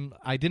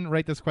 I didn't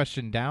write this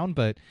question down,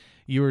 but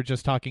you were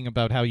just talking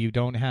about how you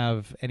haven't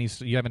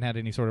had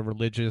any sort of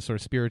religious or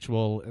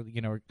spiritual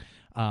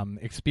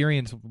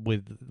experience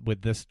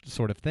with this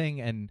sort of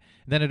thing, and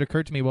then it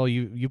occurred to me, well,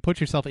 you put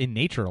yourself in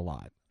nature a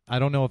lot. I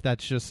don't know if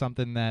that's just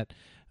something that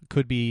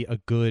could be a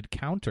good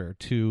counter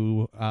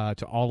to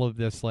all of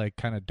this like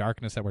kind of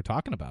darkness that we're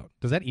talking about.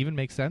 Does that even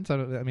make sense? I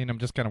mean, I'm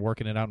just kind of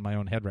working it out in my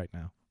own head right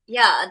now.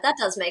 Yeah, that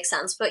does make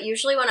sense. But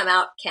usually when I'm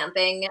out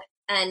camping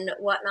and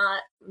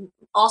whatnot,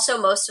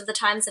 also most of the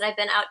times that I've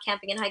been out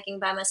camping and hiking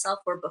by myself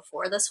were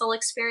before this whole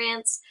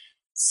experience.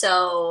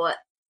 So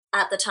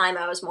at the time,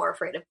 I was more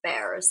afraid of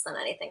bears than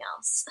anything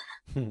else.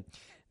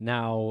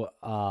 Now,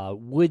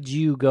 would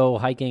you go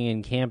hiking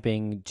and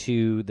camping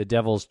to the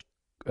Devil's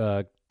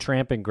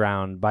Tramping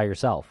Ground by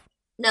yourself?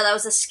 No, that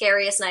was the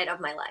scariest night of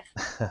my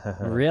life.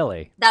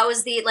 Really? That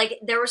was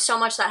there was so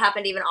much that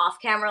happened even off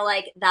camera.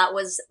 Like, that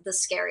was the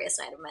scariest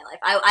night of my life.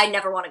 I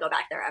never want to go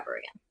back there ever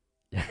again.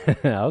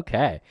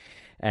 Okay.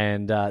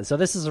 And so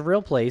this is a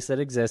real place that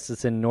exists.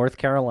 It's in North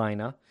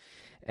Carolina.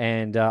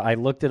 And I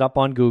looked it up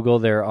on Google.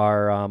 There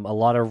are a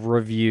lot of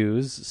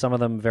reviews, some of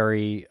them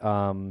very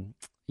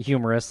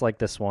humorous, like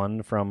this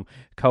one from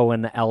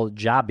Cohen El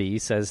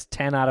Jabi. Says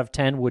 10 out of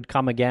 10 would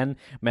come again.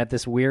 Met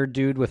this weird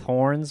dude with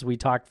horns. We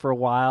talked for a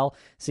while.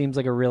 Seems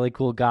like a really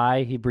cool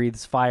guy. He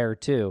breathes fire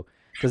too.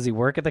 Does he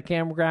work at the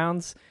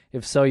campgrounds?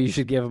 If so, you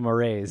should give him a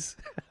raise.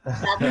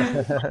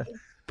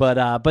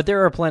 But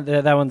there are plenty.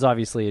 That one's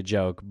obviously a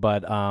joke,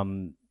 but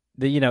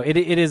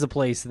it is a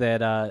place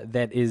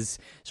that is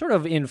sort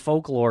of in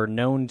folklore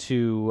known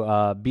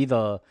to be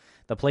the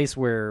place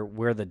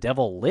where the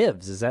devil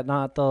lives. Is that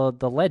not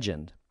the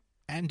legend?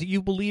 And do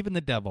you believe in the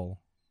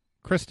devil,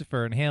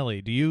 Christopher and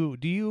Haley? Do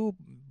you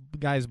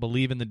guys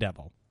believe in the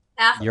devil?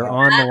 After You're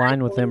on that, the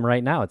line with him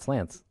right now. It's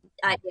Lance.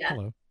 Yeah.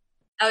 Hello.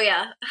 Oh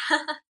yeah.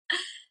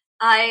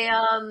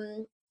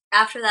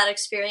 After that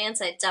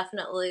experience, I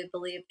definitely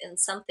believe in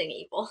something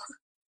evil.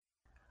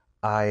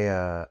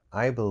 I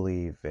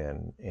believe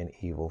in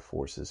evil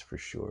forces for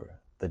sure.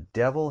 The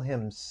devil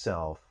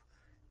himself,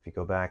 if you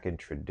go back in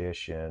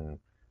tradition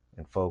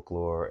and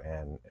folklore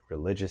and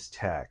religious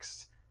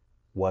texts,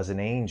 was an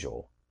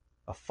angel,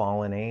 a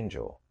fallen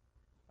angel,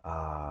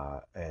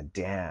 and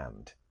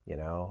damned.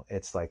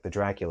 It's like the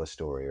Dracula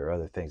story or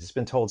other things. It's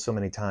been told so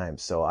many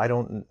times. So I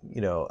don't,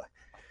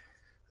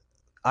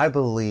 I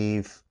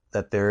believe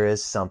that there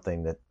is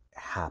something that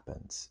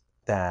happens,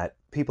 that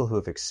people who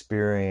have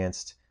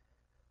experienced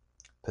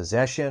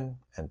possession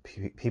and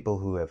people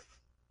who have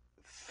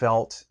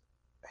felt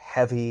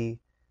heavy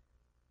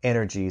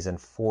energies and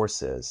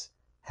forces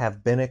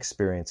have been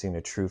experiencing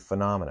a true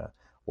phenomena.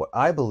 What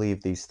I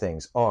believe these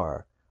things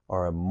are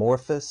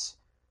amorphous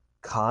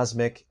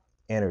cosmic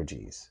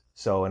energies.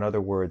 So in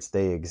other words,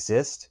 they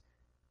exist.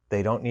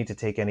 They don't need to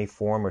take any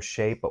form or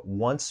shape, but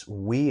once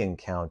we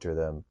encounter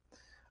them,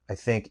 I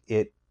think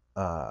it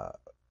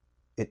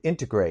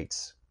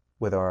integrates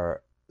with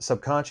our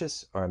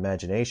subconscious, our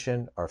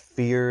imagination, our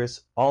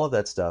fears, all of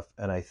that stuff.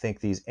 And I think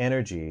these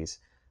energies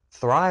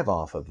thrive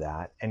off of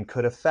that and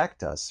could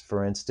affect us.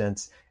 For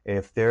instance,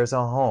 if there's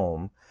a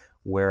home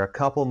where a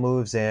couple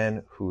moves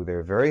in who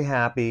they're very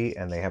happy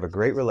and they have a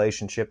great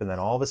relationship, and then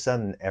all of a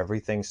sudden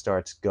everything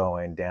starts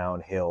going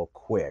downhill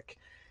quick.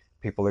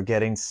 People are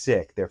getting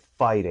sick, they're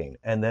fighting,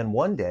 and then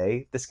one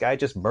day this guy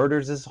just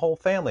murders his whole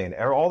family, and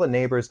all the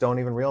neighbors don't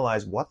even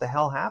realize what the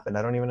hell happened.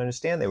 I don't even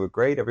understand. They were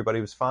great, everybody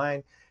was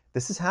fine.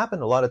 This has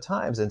happened a lot of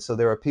times, and so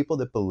there are people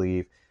that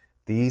believe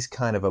these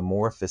kind of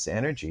amorphous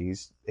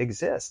energies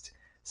exist.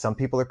 Some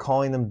people are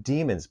calling them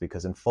demons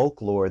because in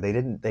folklore they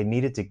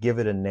needed to give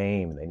it a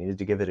name, they needed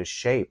to give it a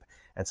shape.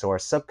 And so our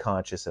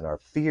subconscious and our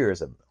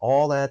fears and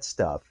all that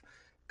stuff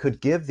could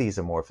give these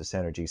amorphous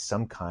energies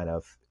some kind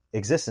of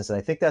existence. And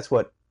I think that's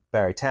what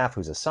Barry Taff,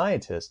 who's a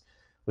scientist,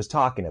 was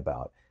talking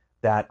about.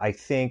 That I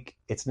think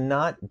it's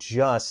not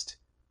just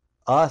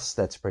us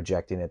that's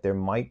projecting it. There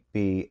might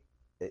be,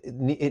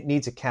 it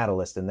needs a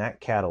catalyst, and that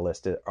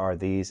catalyst are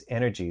these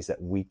energies that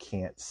we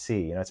can't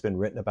see. You know, it's been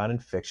written about in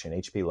fiction.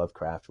 H.P.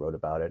 Lovecraft wrote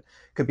about it.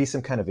 Could be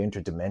some kind of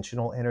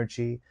interdimensional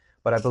energy,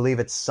 but I believe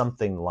it's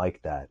something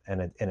like that,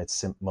 and in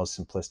its most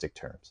simplistic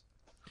terms.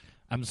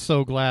 I'm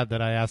so glad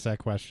that I asked that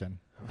question.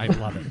 I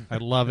love it. I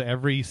love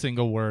every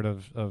single word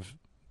of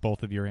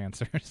both of your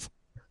answers.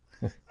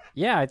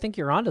 Yeah, I think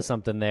you're onto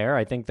something there.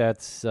 I think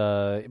that's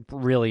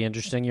really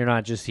interesting. You're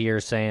not just here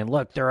saying,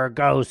 look, there are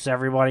ghosts,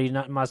 everybody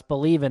must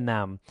believe in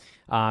them.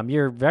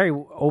 You're very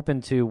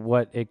open to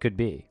what it could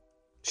be.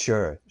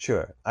 Sure.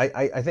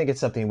 I think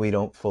it's something we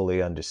don't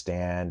fully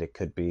understand. It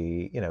could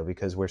be,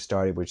 because we're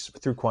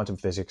through quantum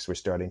physics, we're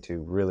starting to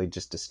really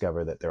just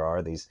discover that there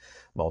are these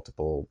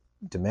multiple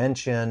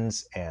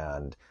dimensions.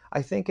 And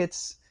I think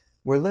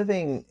we're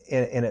living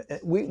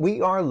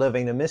we are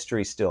living a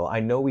mystery still.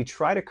 I know we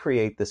try to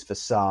create this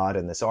facade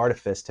and this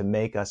artifice to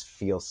make us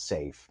feel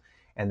safe,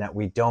 and that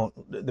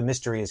the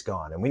mystery is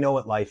gone and we know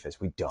what life is.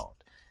 We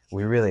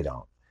really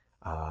don't.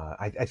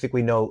 I think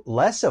we know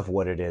less of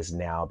what it is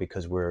now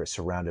because we're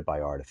surrounded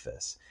by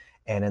artifice.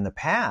 And in the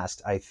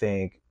past, I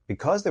think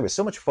because there was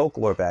so much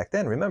folklore back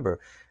then, remember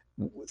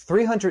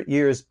 300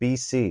 years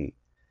BC,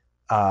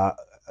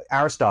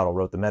 Aristotle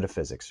wrote the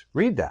Metaphysics.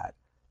 Read that.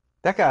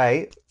 That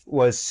guy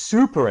was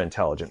super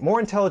intelligent, more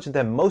intelligent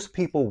than most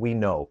people we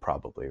know,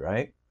 probably,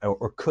 right?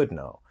 Or could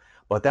know.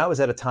 But that was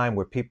at a time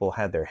where people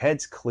had their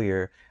heads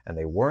clear and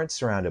they weren't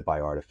surrounded by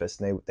artifice,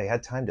 and they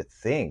had time to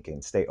think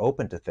and stay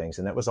open to things.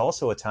 And that was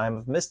also a time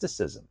of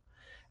mysticism.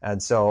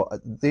 And so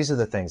these are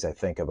the things I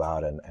think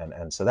about.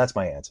 And so that's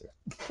my answer.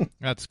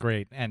 That's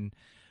great. And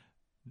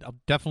I'll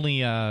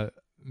definitely,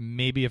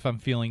 maybe if I'm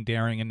feeling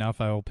daring enough,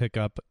 I will pick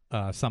up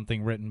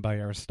something written by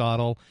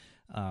Aristotle.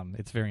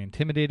 It's very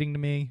intimidating to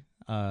me.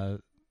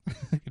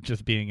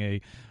 Just being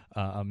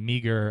a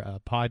meager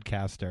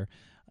podcaster.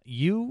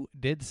 You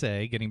did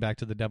say, getting back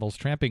to the Devil's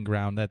Tramping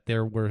Ground, that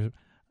there were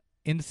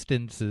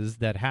instances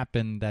that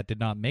happened that did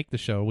not make the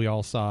show. We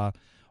all saw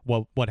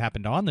what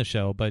happened on the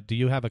show, but do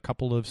you have a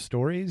couple of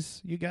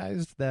stories, you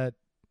guys, that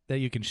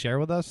you can share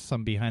with us?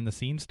 Some behind the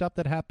scenes stuff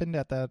that happened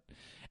at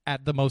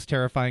the most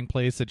terrifying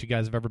place that you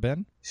guys have ever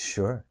been?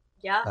 Sure.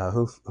 Yeah.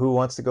 Who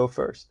wants to go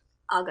first?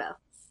 I'll go.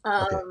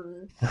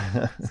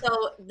 Okay.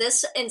 So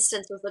this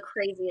instance was the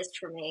craziest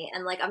for me,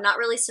 and I'm not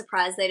really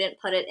surprised they didn't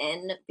put it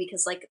in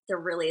because there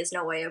really is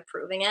no way of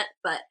proving it.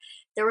 But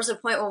there was a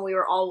point when we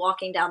were all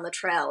walking down the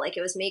trail, it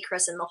was me,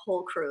 Chris, and the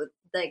whole crew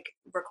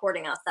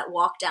recording us that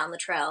walked down the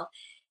trail,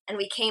 and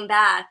we came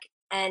back,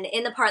 and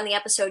in the part in the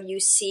episode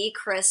you see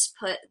Chris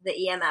put the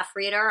EMF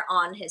reader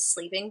on his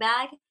sleeping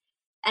bag,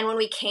 and when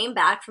we came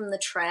back from the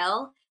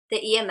trail,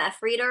 the EMF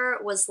reader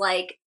was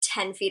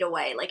 10 feet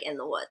away, in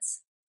the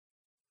woods.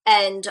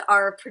 And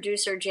our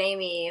producer,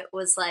 Jamie,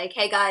 was like,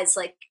 hey guys,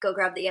 go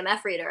grab the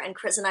EMF reader. And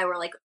Chris and I were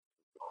like,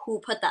 who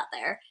put that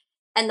there?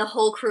 And the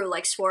whole crew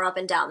swore up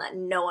and down that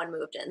no one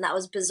moved it. And that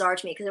was bizarre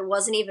to me because it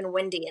wasn't even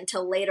windy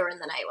until later in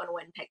the night when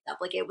wind picked up.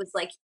 It was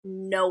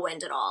no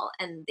wind at all.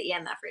 And the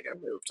EMF reader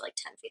moved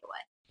 10 feet away.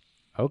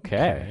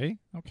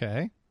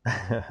 Okay.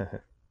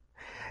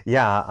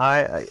 Yeah,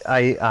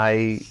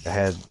 I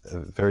had a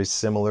very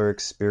similar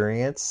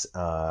experience.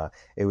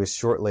 It was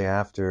shortly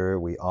after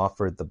we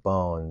offered the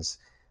bones.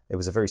 It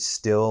was a very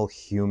still,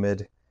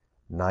 humid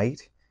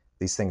night.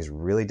 These things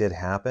really did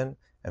happen.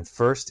 And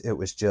first it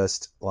was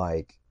just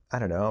I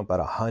don't know, about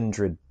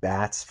 100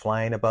 bats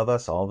flying above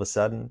us all of a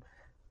sudden,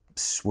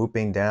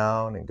 swooping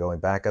down and going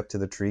back up to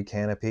the tree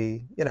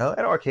canopy. And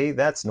okay,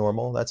 that's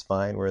normal. That's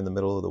fine. We're in the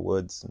middle of the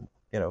woods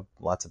and,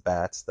 lots of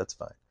bats. That's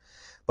fine.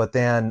 But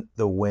then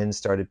the wind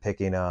started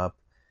picking up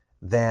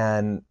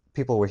then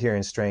people were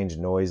hearing strange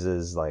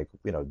noises, like,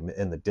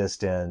 in the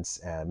distance,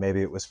 and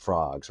maybe it was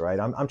frogs, right?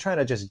 I'm trying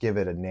to just give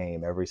it a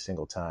name every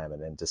single time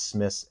and then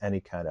dismiss any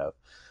kind of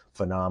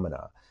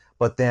phenomena.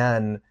 But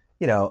then,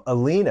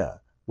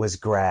 Alina was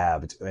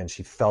grabbed and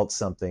she felt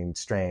something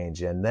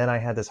strange. And then I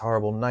had this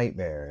horrible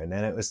nightmare. And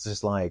then it was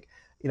just like,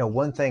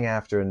 one thing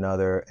after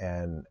another.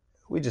 And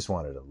we just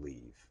wanted to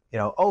leave.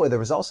 Oh, there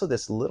was also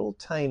this little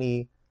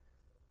tiny,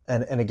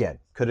 and again,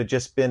 could have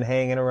just been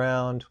hanging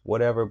around,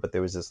 whatever, but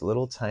there was this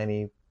little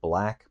tiny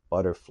black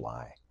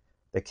butterfly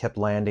that kept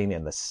landing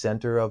in the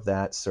center of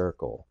that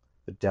circle,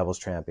 the Devil's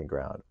Tramping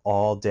Ground,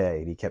 all day.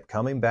 And he kept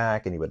coming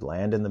back, and he would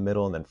land in the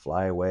middle and then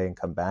fly away and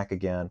come back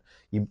again.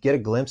 You get a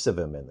glimpse of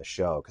him in the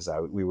show because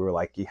we were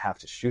like, you have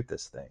to shoot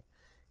this thing.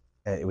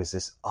 And it was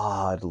this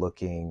odd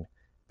looking,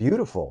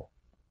 beautiful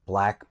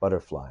black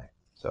butterfly.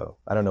 So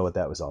I don't know what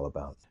that was all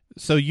about.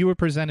 So you were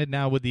presented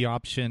now with the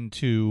option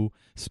to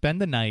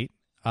spend the night,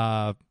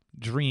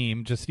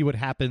 dream, just see what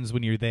happens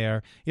when you're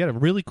there. You had a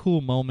really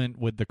cool moment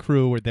with the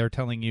crew where they're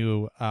telling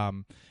you,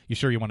 you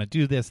sure you want to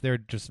do this? They're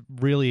just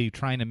really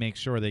trying to make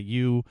sure that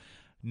you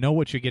know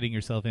what you're getting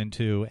yourself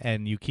into,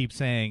 and you keep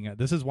saying,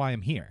 this is why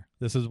I'm here.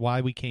 This is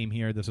why we came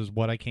here. This is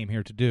what I came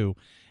here to do.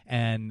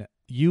 And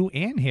you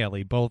and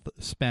Haley both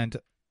spent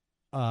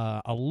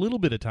a little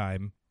bit of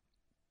time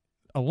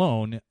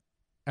alone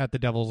at the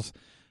Devil's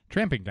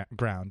Tramping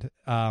Ground.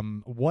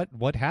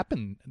 What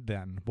happened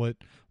then? What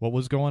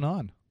was going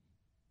on?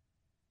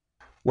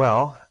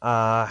 Well,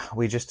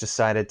 we just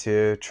decided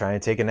to try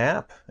and take a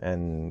nap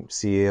and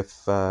see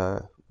if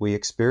we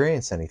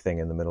experience anything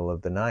in the middle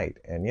of the night.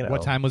 And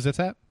what time was this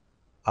at?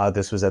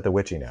 This was at the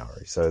witching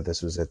hour, so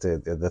this was at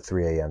the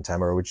 3 a.m.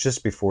 time, or it was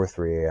just before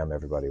 3 a.m.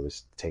 Everybody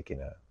was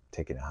taking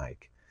a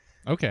hike.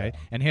 Okay.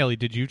 And Haley,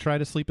 did you try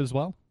to sleep as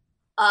well?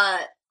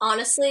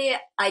 Honestly,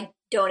 I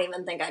don't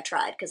even think I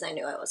tried because I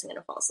knew I wasn't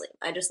going to fall asleep.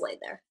 I just laid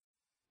there.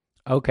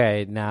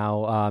 Okay,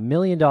 now $1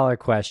 million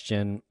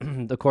question.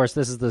 Of course,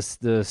 this is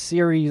the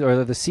series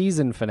or the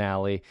season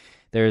finale.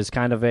 There's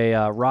kind of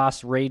a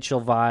Ross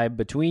Rachel vibe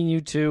between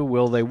you two.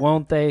 Will they,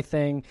 won't they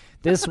thing.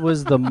 This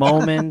was the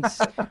moment.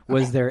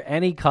 Was there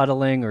any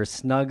cuddling or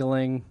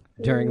snuggling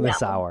during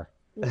this hour?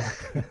 No.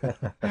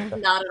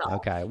 Not at all.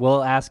 Okay,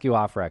 we'll ask you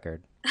off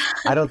record.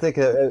 I don't think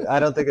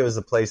it was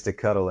a place to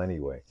cuddle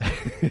anyway.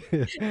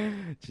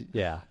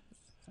 Yeah,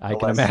 I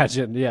can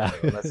imagine. Yeah,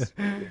 unless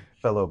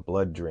fellow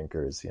blood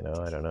drinkers,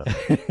 I don't know.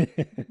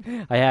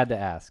 I had to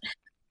ask.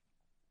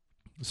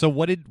 So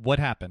what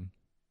happened?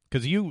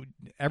 Because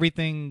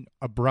everything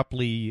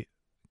abruptly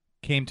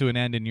came to an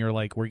end, and you're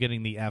like, we're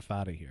getting the F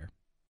out of here.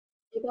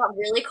 It got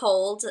really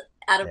cold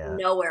out of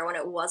nowhere when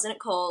it wasn't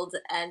cold,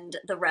 and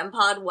the REM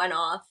pod went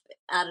off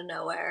out of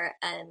nowhere,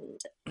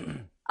 and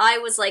I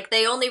was like,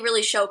 they only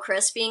really show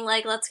Chris being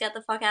like, let's get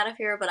the fuck out of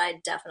here, but I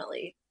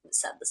definitely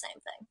said the same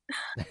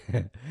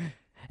thing.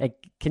 Hey,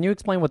 can you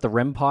explain what the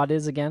REM pod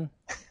is again?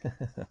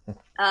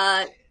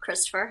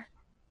 Christopher.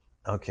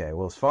 Okay,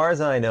 well, as far as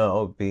I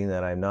know, being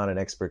that I'm not an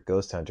expert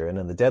ghost hunter, and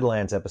in the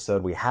Deadlands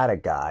episode, we had a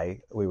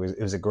guy. It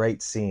was a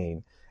great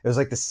scene. It was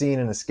like the scene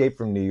in Escape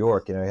from New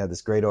York. He had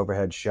this great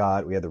overhead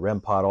shot. We had the REM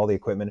pod, all the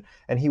equipment,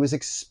 and he was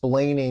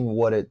explaining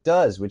what it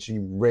does, which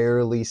you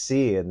rarely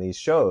see in these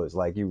shows.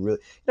 Like you really,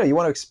 you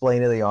want to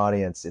explain to the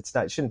audience. It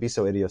shouldn't be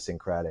so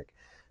idiosyncratic.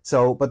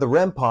 So, but the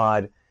REM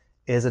pod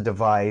is a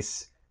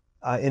device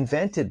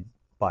invented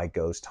by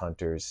ghost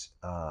hunters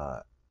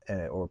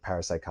or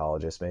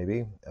parapsychologists,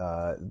 maybe,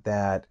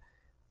 that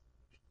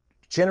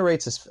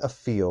generates a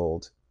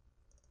field,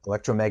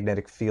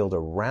 electromagnetic field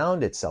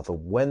around itself.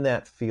 And when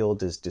that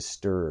field is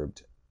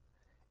disturbed,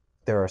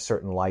 there are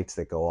certain lights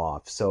that go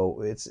off.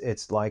 So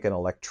it's like an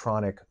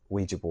electronic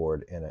Ouija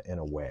board in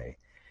a way.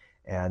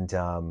 And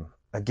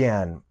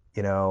again,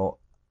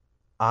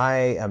 I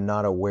am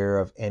not aware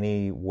of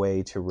any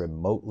way to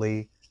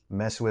remotely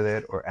mess with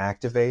it or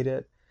activate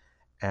it.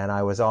 And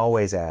I was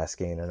always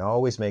asking and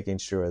always making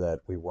sure that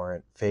we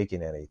weren't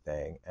faking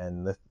anything.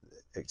 And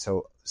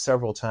so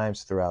several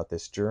times throughout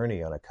this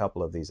journey on a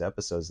couple of these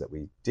episodes that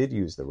we did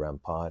use the REM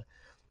pod,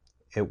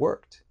 it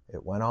worked.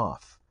 It went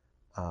off.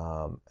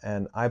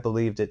 And I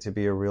believed it to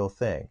be a real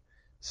thing.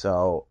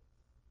 So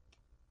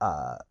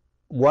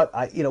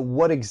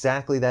what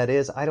exactly that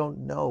is, I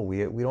don't know.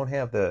 We don't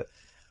have the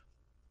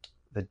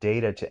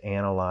data to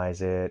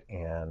analyze it,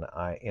 and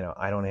I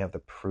don't have the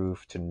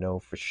proof to know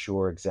for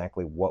sure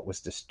exactly what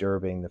was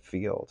disturbing the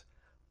field,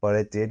 but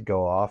it did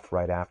go off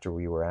right after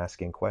we were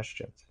asking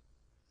questions.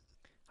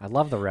 I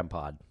love the REM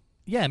pod.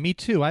 Yeah, me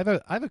too. I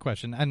have a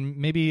question, and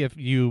maybe if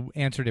you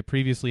answered it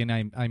previously and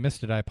I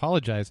missed it, I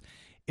apologize.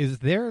 Is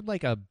there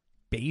like a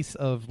base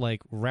of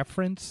like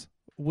reference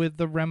with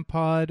the REM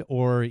pod,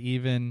 or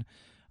even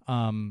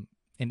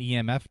an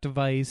EMF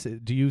device?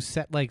 Do you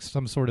set like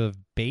some sort of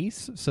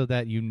base so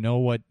that you know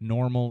what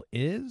normal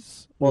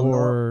is? Well,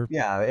 Or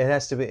yeah, it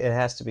has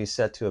to be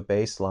set to a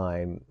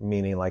baseline,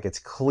 meaning like it's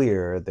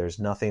clear, there's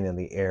nothing in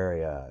the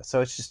area.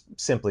 So it's just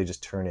simply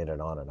just turning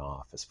it on and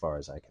off as far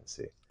as I can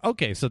see.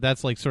 okay, so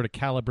that's like sort of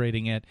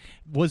calibrating it.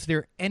 Was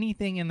there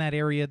anything in that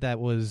area that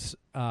was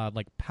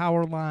like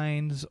power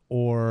lines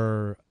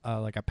or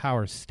like a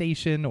power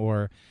station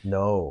or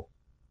No.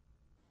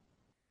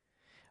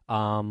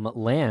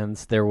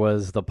 Lance, there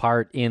was the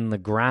part in the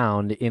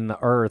ground, in the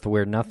earth,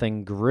 where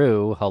nothing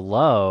grew.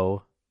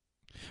 Hello.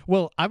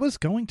 Well, I was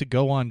going to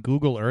go on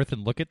Google Earth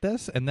and look at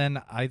this, and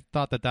then I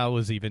thought that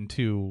was even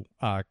too,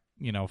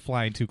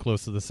 flying too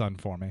close to the sun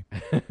for me.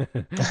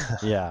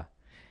 Yeah.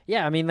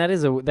 Yeah, I mean that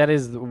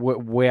is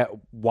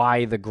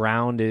why the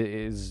ground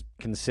is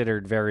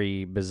considered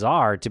very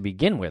bizarre to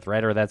begin with,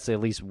 right? Or that's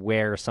at least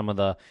where some of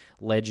the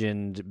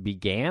legend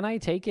began. I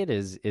take it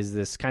is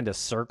this kind of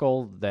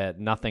circle that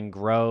nothing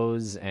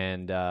grows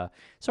and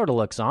sort of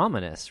looks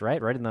ominous,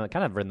 right? Right in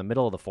the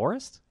middle of the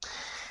forest.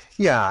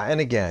 Yeah,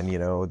 and again,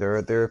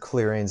 there are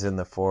clearings in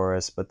the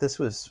forest, but this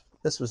was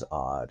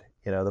odd.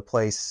 The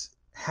place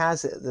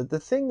has the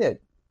thing that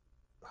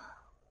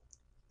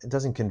it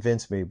doesn't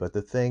convince me, but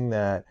the thing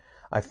that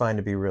I find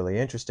to be really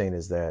interesting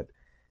is that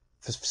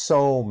for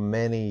so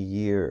many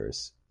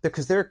years,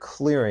 because there are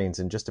clearings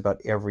in just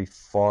about every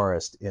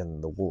forest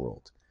in the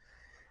world,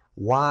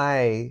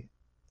 why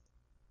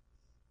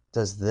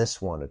does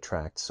this one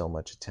attract so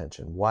much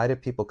attention? Why do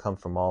people come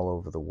from all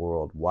over the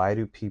world? Why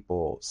do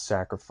people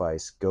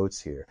sacrifice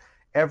goats here?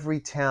 Every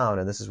town,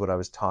 and this is what I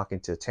was talking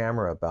to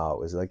Tamara about,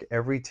 was like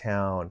every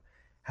town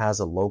has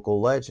a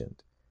local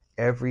legend.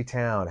 Every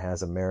town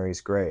has a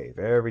Mary's grave.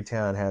 Every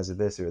town has a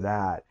this or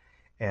that.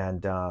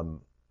 And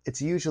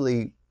it's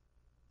usually,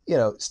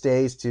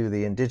 stays to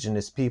the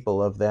indigenous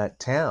people of that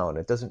town.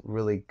 It doesn't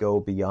really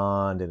go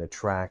beyond and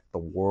attract the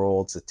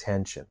world's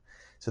attention.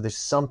 So there's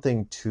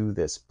something to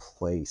this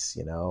place,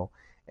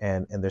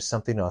 and there's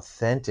something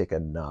authentic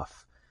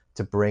enough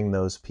to bring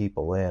those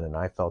people in. And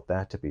I felt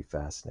that to be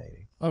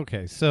fascinating.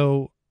 Okay,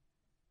 so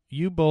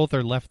you both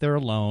are left there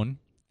alone,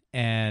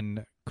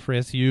 and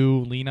Chris, you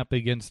lean up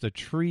against a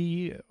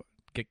tree,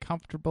 get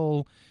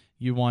comfortable.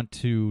 You want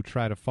to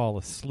try to fall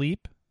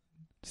asleep,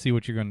 see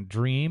what you're going to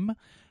dream.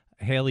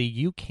 Haley,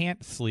 you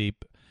can't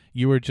sleep.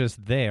 You were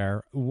just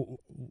there.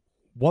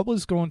 What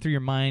was going through your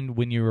mind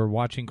when you were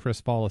watching Chris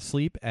fall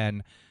asleep,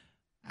 and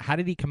how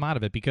did he come out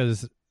of it?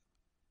 Because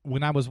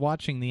when I was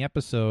watching the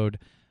episode,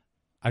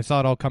 I saw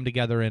it all come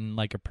together in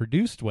like a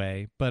produced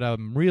way, but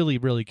I'm really,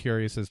 really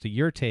curious as to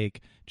your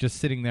take, just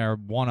sitting there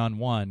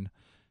one-on-one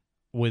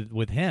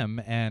with him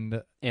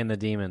and the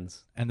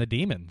demons.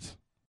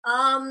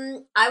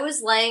 I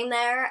was laying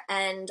there,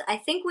 and I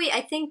think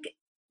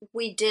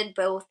we did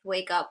both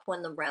wake up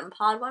when the REM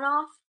pod went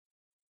off,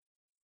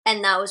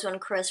 and that was when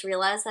Chris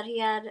realized that he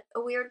had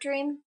a weird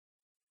dream.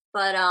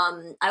 But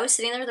I was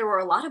sitting there. There were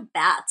a lot of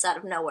bats out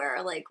of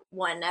nowhere, like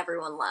when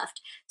everyone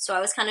left. So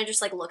I was kind of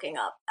just like looking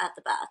up at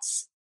the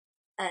bats,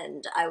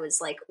 and I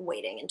was like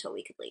waiting until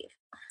we could leave.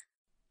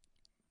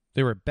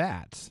 There were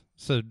bats,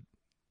 so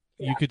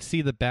Yeah. you could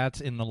see the bats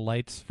in the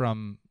lights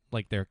from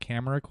like their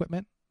camera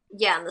equipment.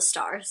 Yeah, and the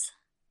stars.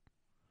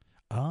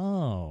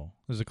 Oh,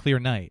 it was a clear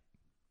night.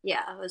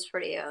 Yeah, it was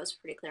pretty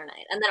clear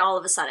night. And then all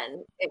of a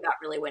sudden, it got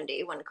really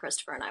windy when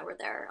Christopher and I were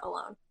there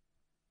alone.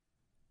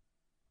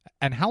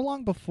 And how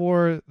long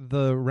before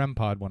the REM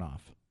pod went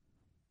off?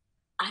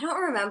 I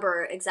don't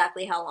remember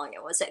exactly how long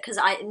it was. Because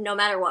no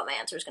matter what, my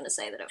answer is going to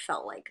say that it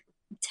felt like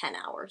 10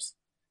 hours.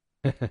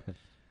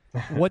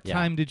 What Yeah.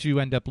 time did you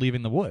end up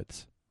leaving the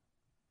woods?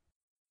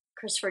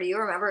 Christopher, do you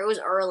remember? It was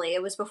early.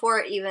 It was before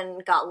it even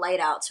got light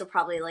out, so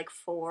probably like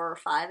 4 or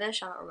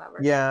 5-ish. I don't remember.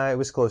 Yeah, it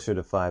was closer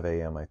to 5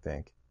 a.m., I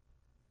think.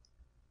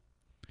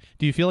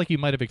 Do you feel like you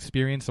might have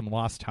experienced some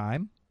lost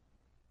time?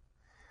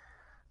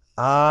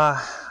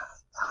 I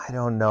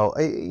don't know.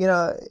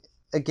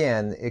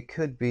 Again, it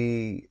could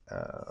be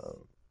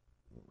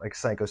like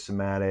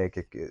psychosomatic.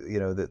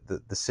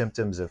 The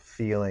symptoms of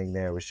feeling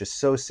there was just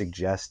so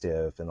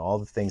suggestive, and all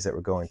the things that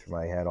were going through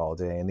my head all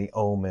day, and the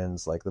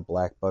omens, like the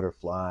black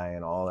butterfly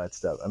and all that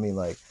stuff. I mean,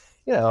 like,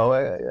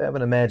 I have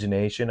an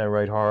imagination. I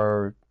write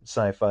horror,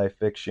 sci-fi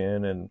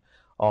fiction, and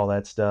all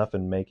that stuff,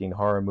 and making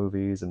horror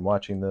movies and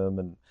watching them,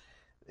 and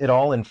it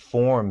all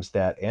informs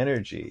that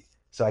energy.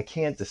 So I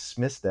can't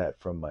dismiss that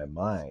from my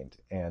mind.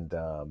 And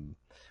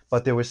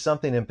but there was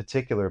something in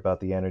particular about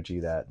the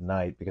energy that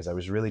night, because I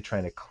was really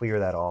trying to clear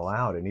that all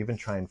out and even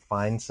try and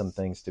find some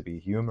things to be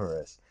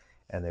humorous.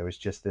 And there was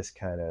just this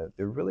there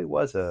really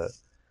was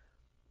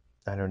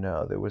I don't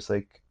know, there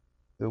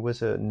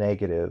was a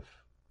negative,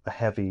 a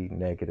heavy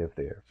negative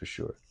there for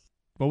sure.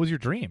 What was your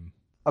dream?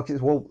 Okay,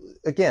 well,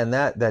 again,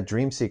 that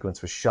dream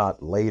sequence was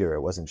shot later.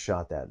 It wasn't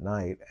shot that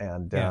night.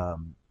 And Yeah.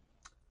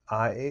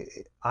 I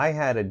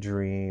had a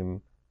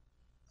dream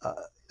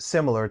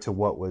similar to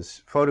what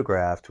was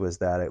photographed, was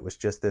that it was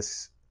just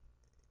this.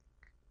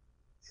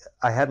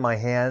 I had my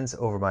hands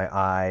over my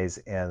eyes,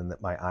 and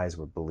my eyes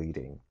were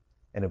bleeding,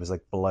 and it was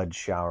like blood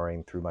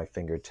showering through my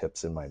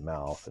fingertips and my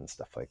mouth and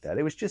stuff like that.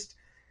 It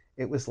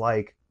was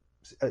like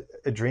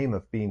a dream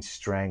of being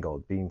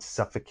strangled, being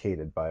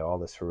suffocated by all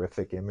this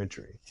horrific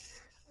imagery.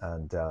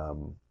 And,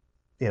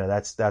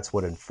 that's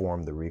what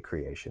informed the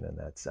recreation in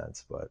that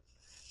sense. But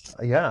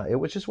yeah,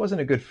 just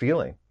wasn't a good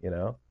feeling,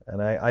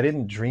 and I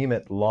didn't dream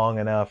it long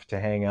enough to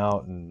hang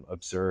out and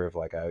observe.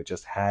 Like, I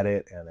just had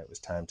it and it was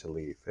time to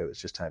leave. It was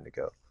just time to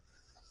go.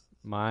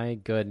 My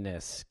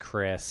goodness,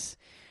 Chris.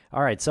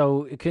 All right,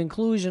 so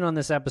conclusion on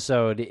this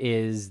episode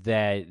is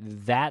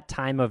that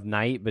time of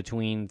night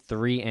between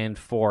 3 and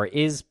 4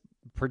 is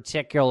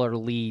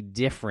particularly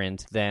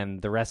different than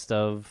the rest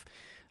of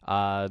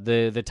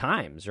the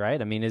times, right?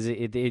 I mean, is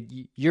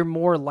you're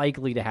more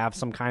likely to have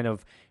some kind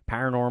of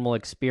paranormal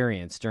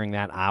experience during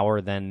that hour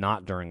than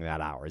not during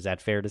that hour. Is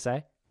that fair to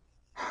say?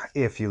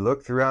 If you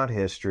look throughout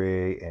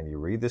history and you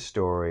read the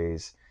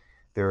stories,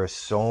 there are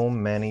so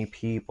many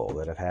people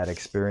that have had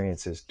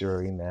experiences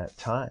during that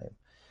time.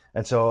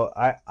 And so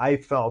I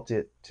felt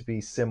it to be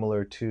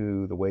similar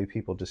to the way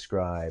people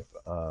describe,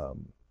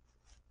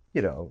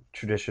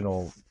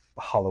 traditional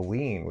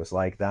Halloween was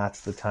like,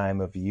 that's the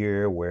time of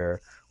year or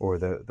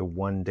the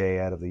one day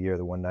out of the year,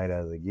 the one night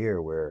out of the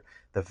year where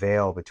the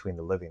veil between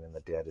the living and the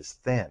dead is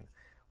thin.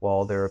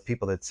 Well, there are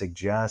people that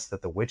suggest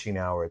that the witching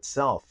hour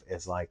itself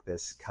is like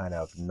this kind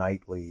of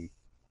nightly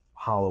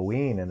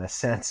Halloween in a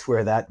sense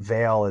where that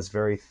veil is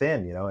very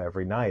thin,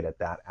 every night at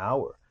that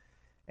hour.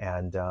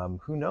 And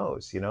who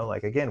knows,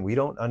 like, again, we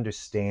only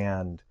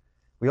understand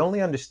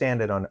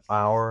it on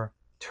our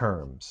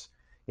terms,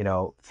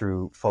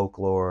 through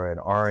folklore and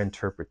our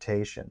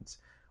interpretations.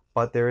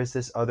 But there is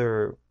this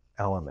other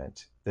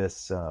element,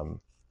 this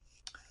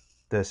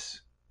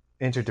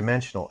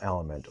interdimensional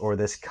element, or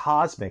this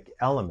cosmic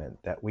element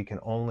that we can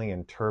only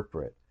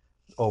interpret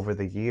over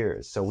the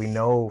years. So we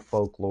know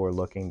folklore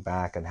looking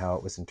back and how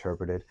it was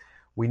interpreted.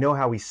 We know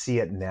how we see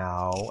it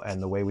now,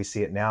 and the way we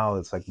see it now,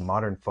 it's like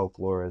modern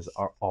folklore is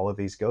all of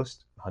these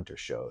ghost hunter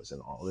shows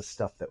and all this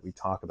stuff that we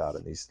talk about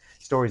and these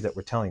stories that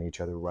we're telling each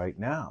other right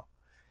now.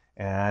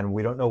 And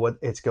we don't know what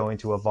it's going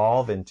to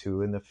evolve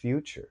into in the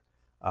future.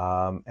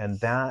 And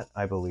that,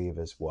 I believe,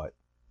 is what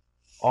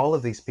all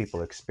of these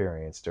people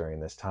experience during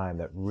this time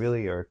that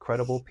really are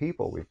credible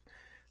people. We've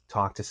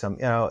talked to some,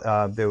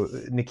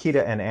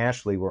 Nikita and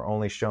Ashley were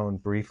only shown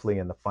briefly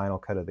in the final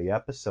cut of the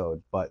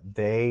episode, but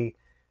they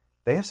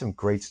have some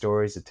great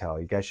stories to tell.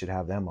 You guys should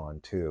have them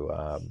on too.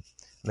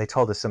 They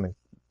told us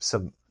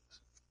some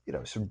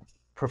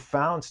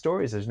profound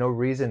stories. There's no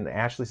reason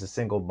Ashley's a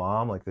single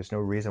mom. Like, there's no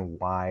reason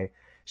why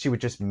she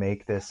would just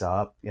make this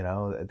up.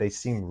 They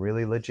seem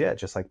really legit,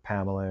 just like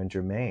Pamela and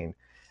Jermaine.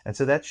 And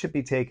so that should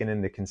be taken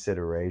into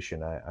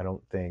consideration. I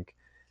don't think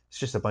it's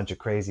just a bunch of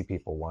crazy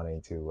people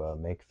wanting to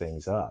make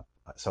things up.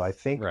 So I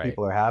think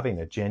people are having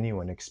a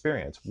genuine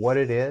experience. What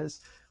it is,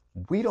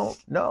 we don't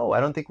know. I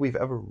don't think we've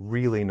ever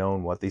really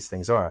known what these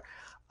things are.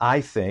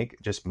 I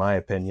think, just my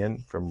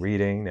opinion from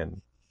reading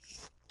and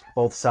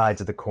both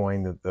sides of the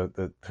coin,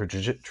 the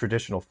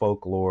traditional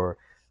folklore,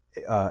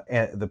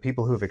 and the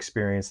people who have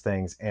experienced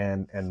things,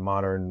 and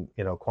modern,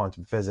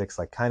 quantum physics,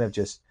 like kind of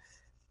just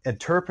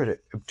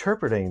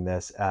interpreting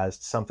this as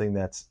something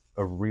that's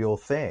a real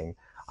thing,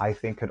 I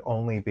think could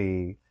only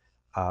be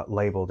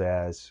labeled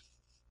as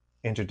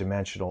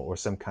interdimensional or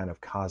some kind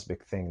of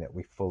cosmic thing that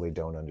we fully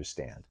don't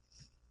understand.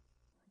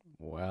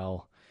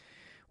 Well,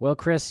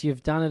 Chris,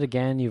 you've done it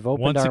again. You've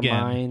opened Once our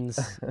again. minds.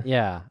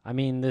 Yeah, I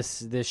mean,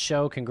 this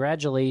show.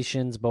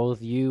 Congratulations,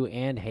 both you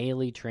and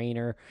Haley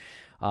Trainer,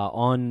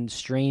 on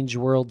Strange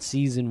World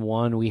Season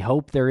 1. We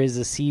hope there is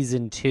a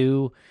Season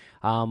 2.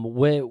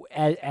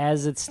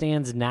 As it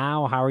stands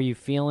now, how are you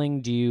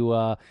feeling? Do you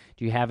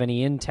have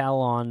any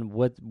intel on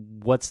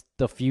what's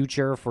the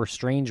future for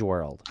Strange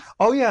World?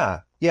 Oh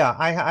yeah.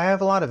 I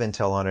have a lot of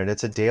intel on it.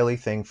 It's a daily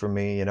thing for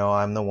me.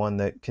 I'm the one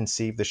that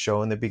conceived the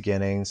show in the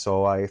beginning,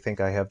 so I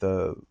think I have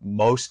the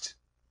most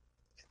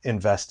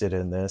invested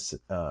in this.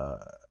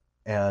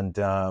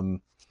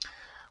 I'm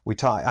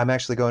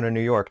actually going to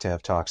New York to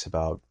have talks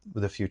about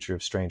the future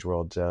of Strange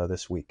World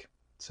this week.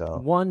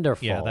 So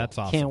wonderful! Yeah, that's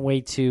awesome. Can't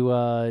wait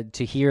to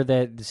hear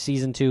that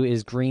Season 2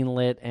 is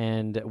greenlit,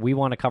 and we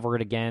want to cover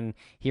it again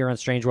here on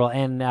Strange World.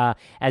 And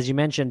as you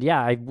mentioned,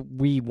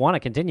 we want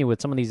to continue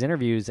with some of these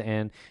interviews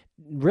and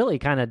really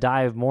kind of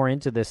dive more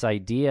into this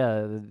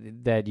idea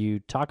that you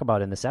talk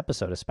about in this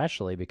episode,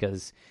 especially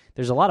because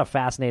there's a lot of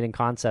fascinating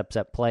concepts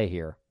at play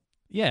here.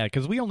 Yeah,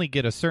 because we only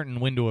get a certain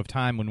window of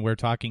time when we're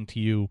talking to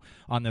you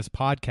on this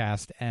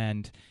podcast,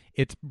 and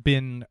it's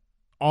been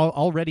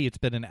already it's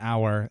been an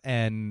hour,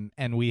 and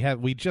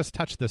we just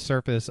touched the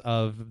surface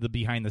of the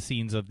behind the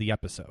scenes of the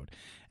episode.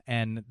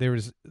 And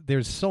there's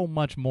so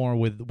much more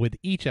with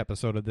each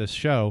episode of this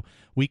show.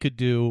 We could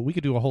do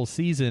a whole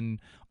season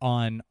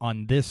on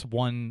this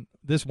one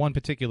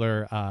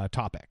particular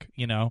topic,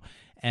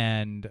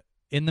 and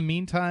in the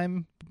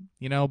meantime,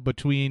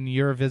 between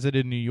your visit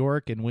in New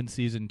York and when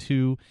season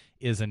 2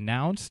 is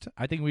announced,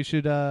 I think we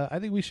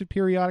should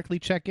periodically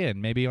check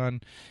in. Maybe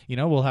on,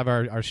 we'll have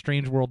our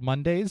Strange World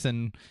Mondays,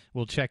 and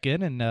we'll check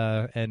in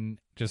and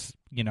just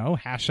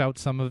hash out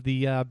some of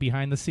the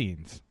behind the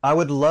scenes. I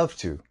would love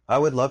to.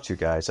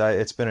 Guys.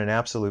 It's been an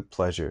absolute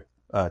pleasure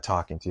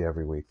talking to you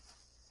every week.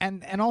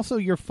 And also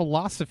your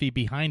philosophy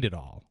behind it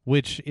all,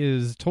 which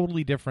is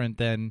totally different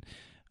than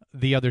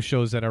the other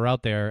shows that are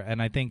out there.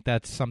 And I think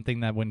that's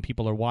something that when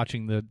people are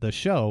watching the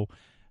show,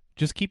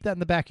 just keep that in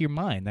the back of your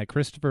mind, that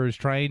Christopher is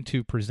trying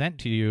to present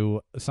to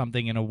you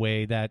something in a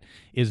way that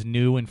is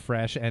new and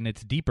fresh, and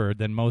it's deeper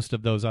than most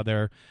of those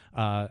other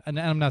and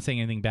I'm not saying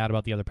anything bad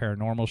about the other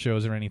paranormal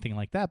shows or anything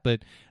like that,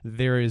 but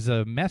there is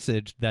a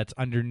message that's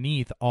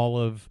underneath all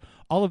of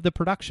the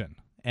production.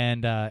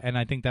 And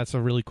I think that's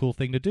a really cool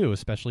thing to do,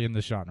 especially in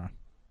this genre.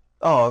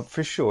 Oh,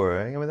 for sure.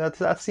 I mean,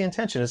 that's the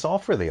intention. It's all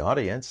for the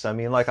audience. I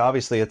mean, like,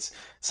 obviously it's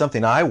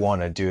something I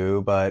want to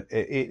do, but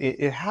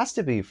it has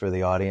to be for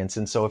the audience.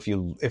 And so if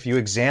you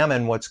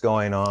examine what's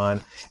going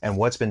on and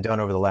what's been done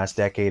over the last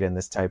decade in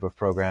this type of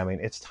programming,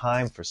 it's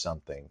time for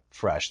something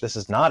fresh. This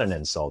is not an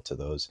insult to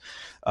those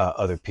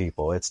other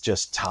people. It's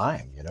just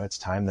time. It's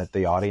time that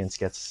the audience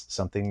gets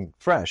something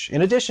fresh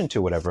in addition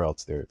to whatever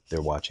else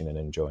they're watching and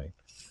enjoying.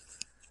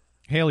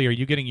 Haley, are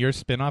you getting your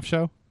spin-off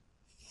show?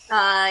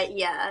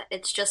 Yeah,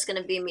 it's just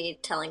going to be me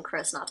telling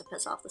Chris not to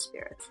piss off the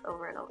spirits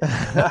over and over.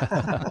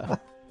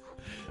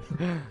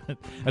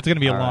 That's going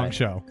to be a long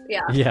show.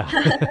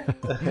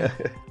 Yeah.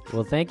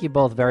 Well, thank you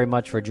both very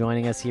much for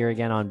joining us here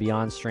again on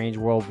Beyond Strange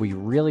World. We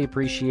really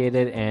appreciate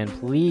it, and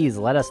please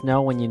let us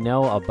know when you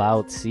know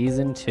about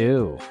season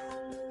 2.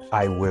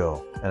 I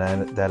will,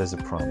 and that is a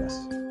promise.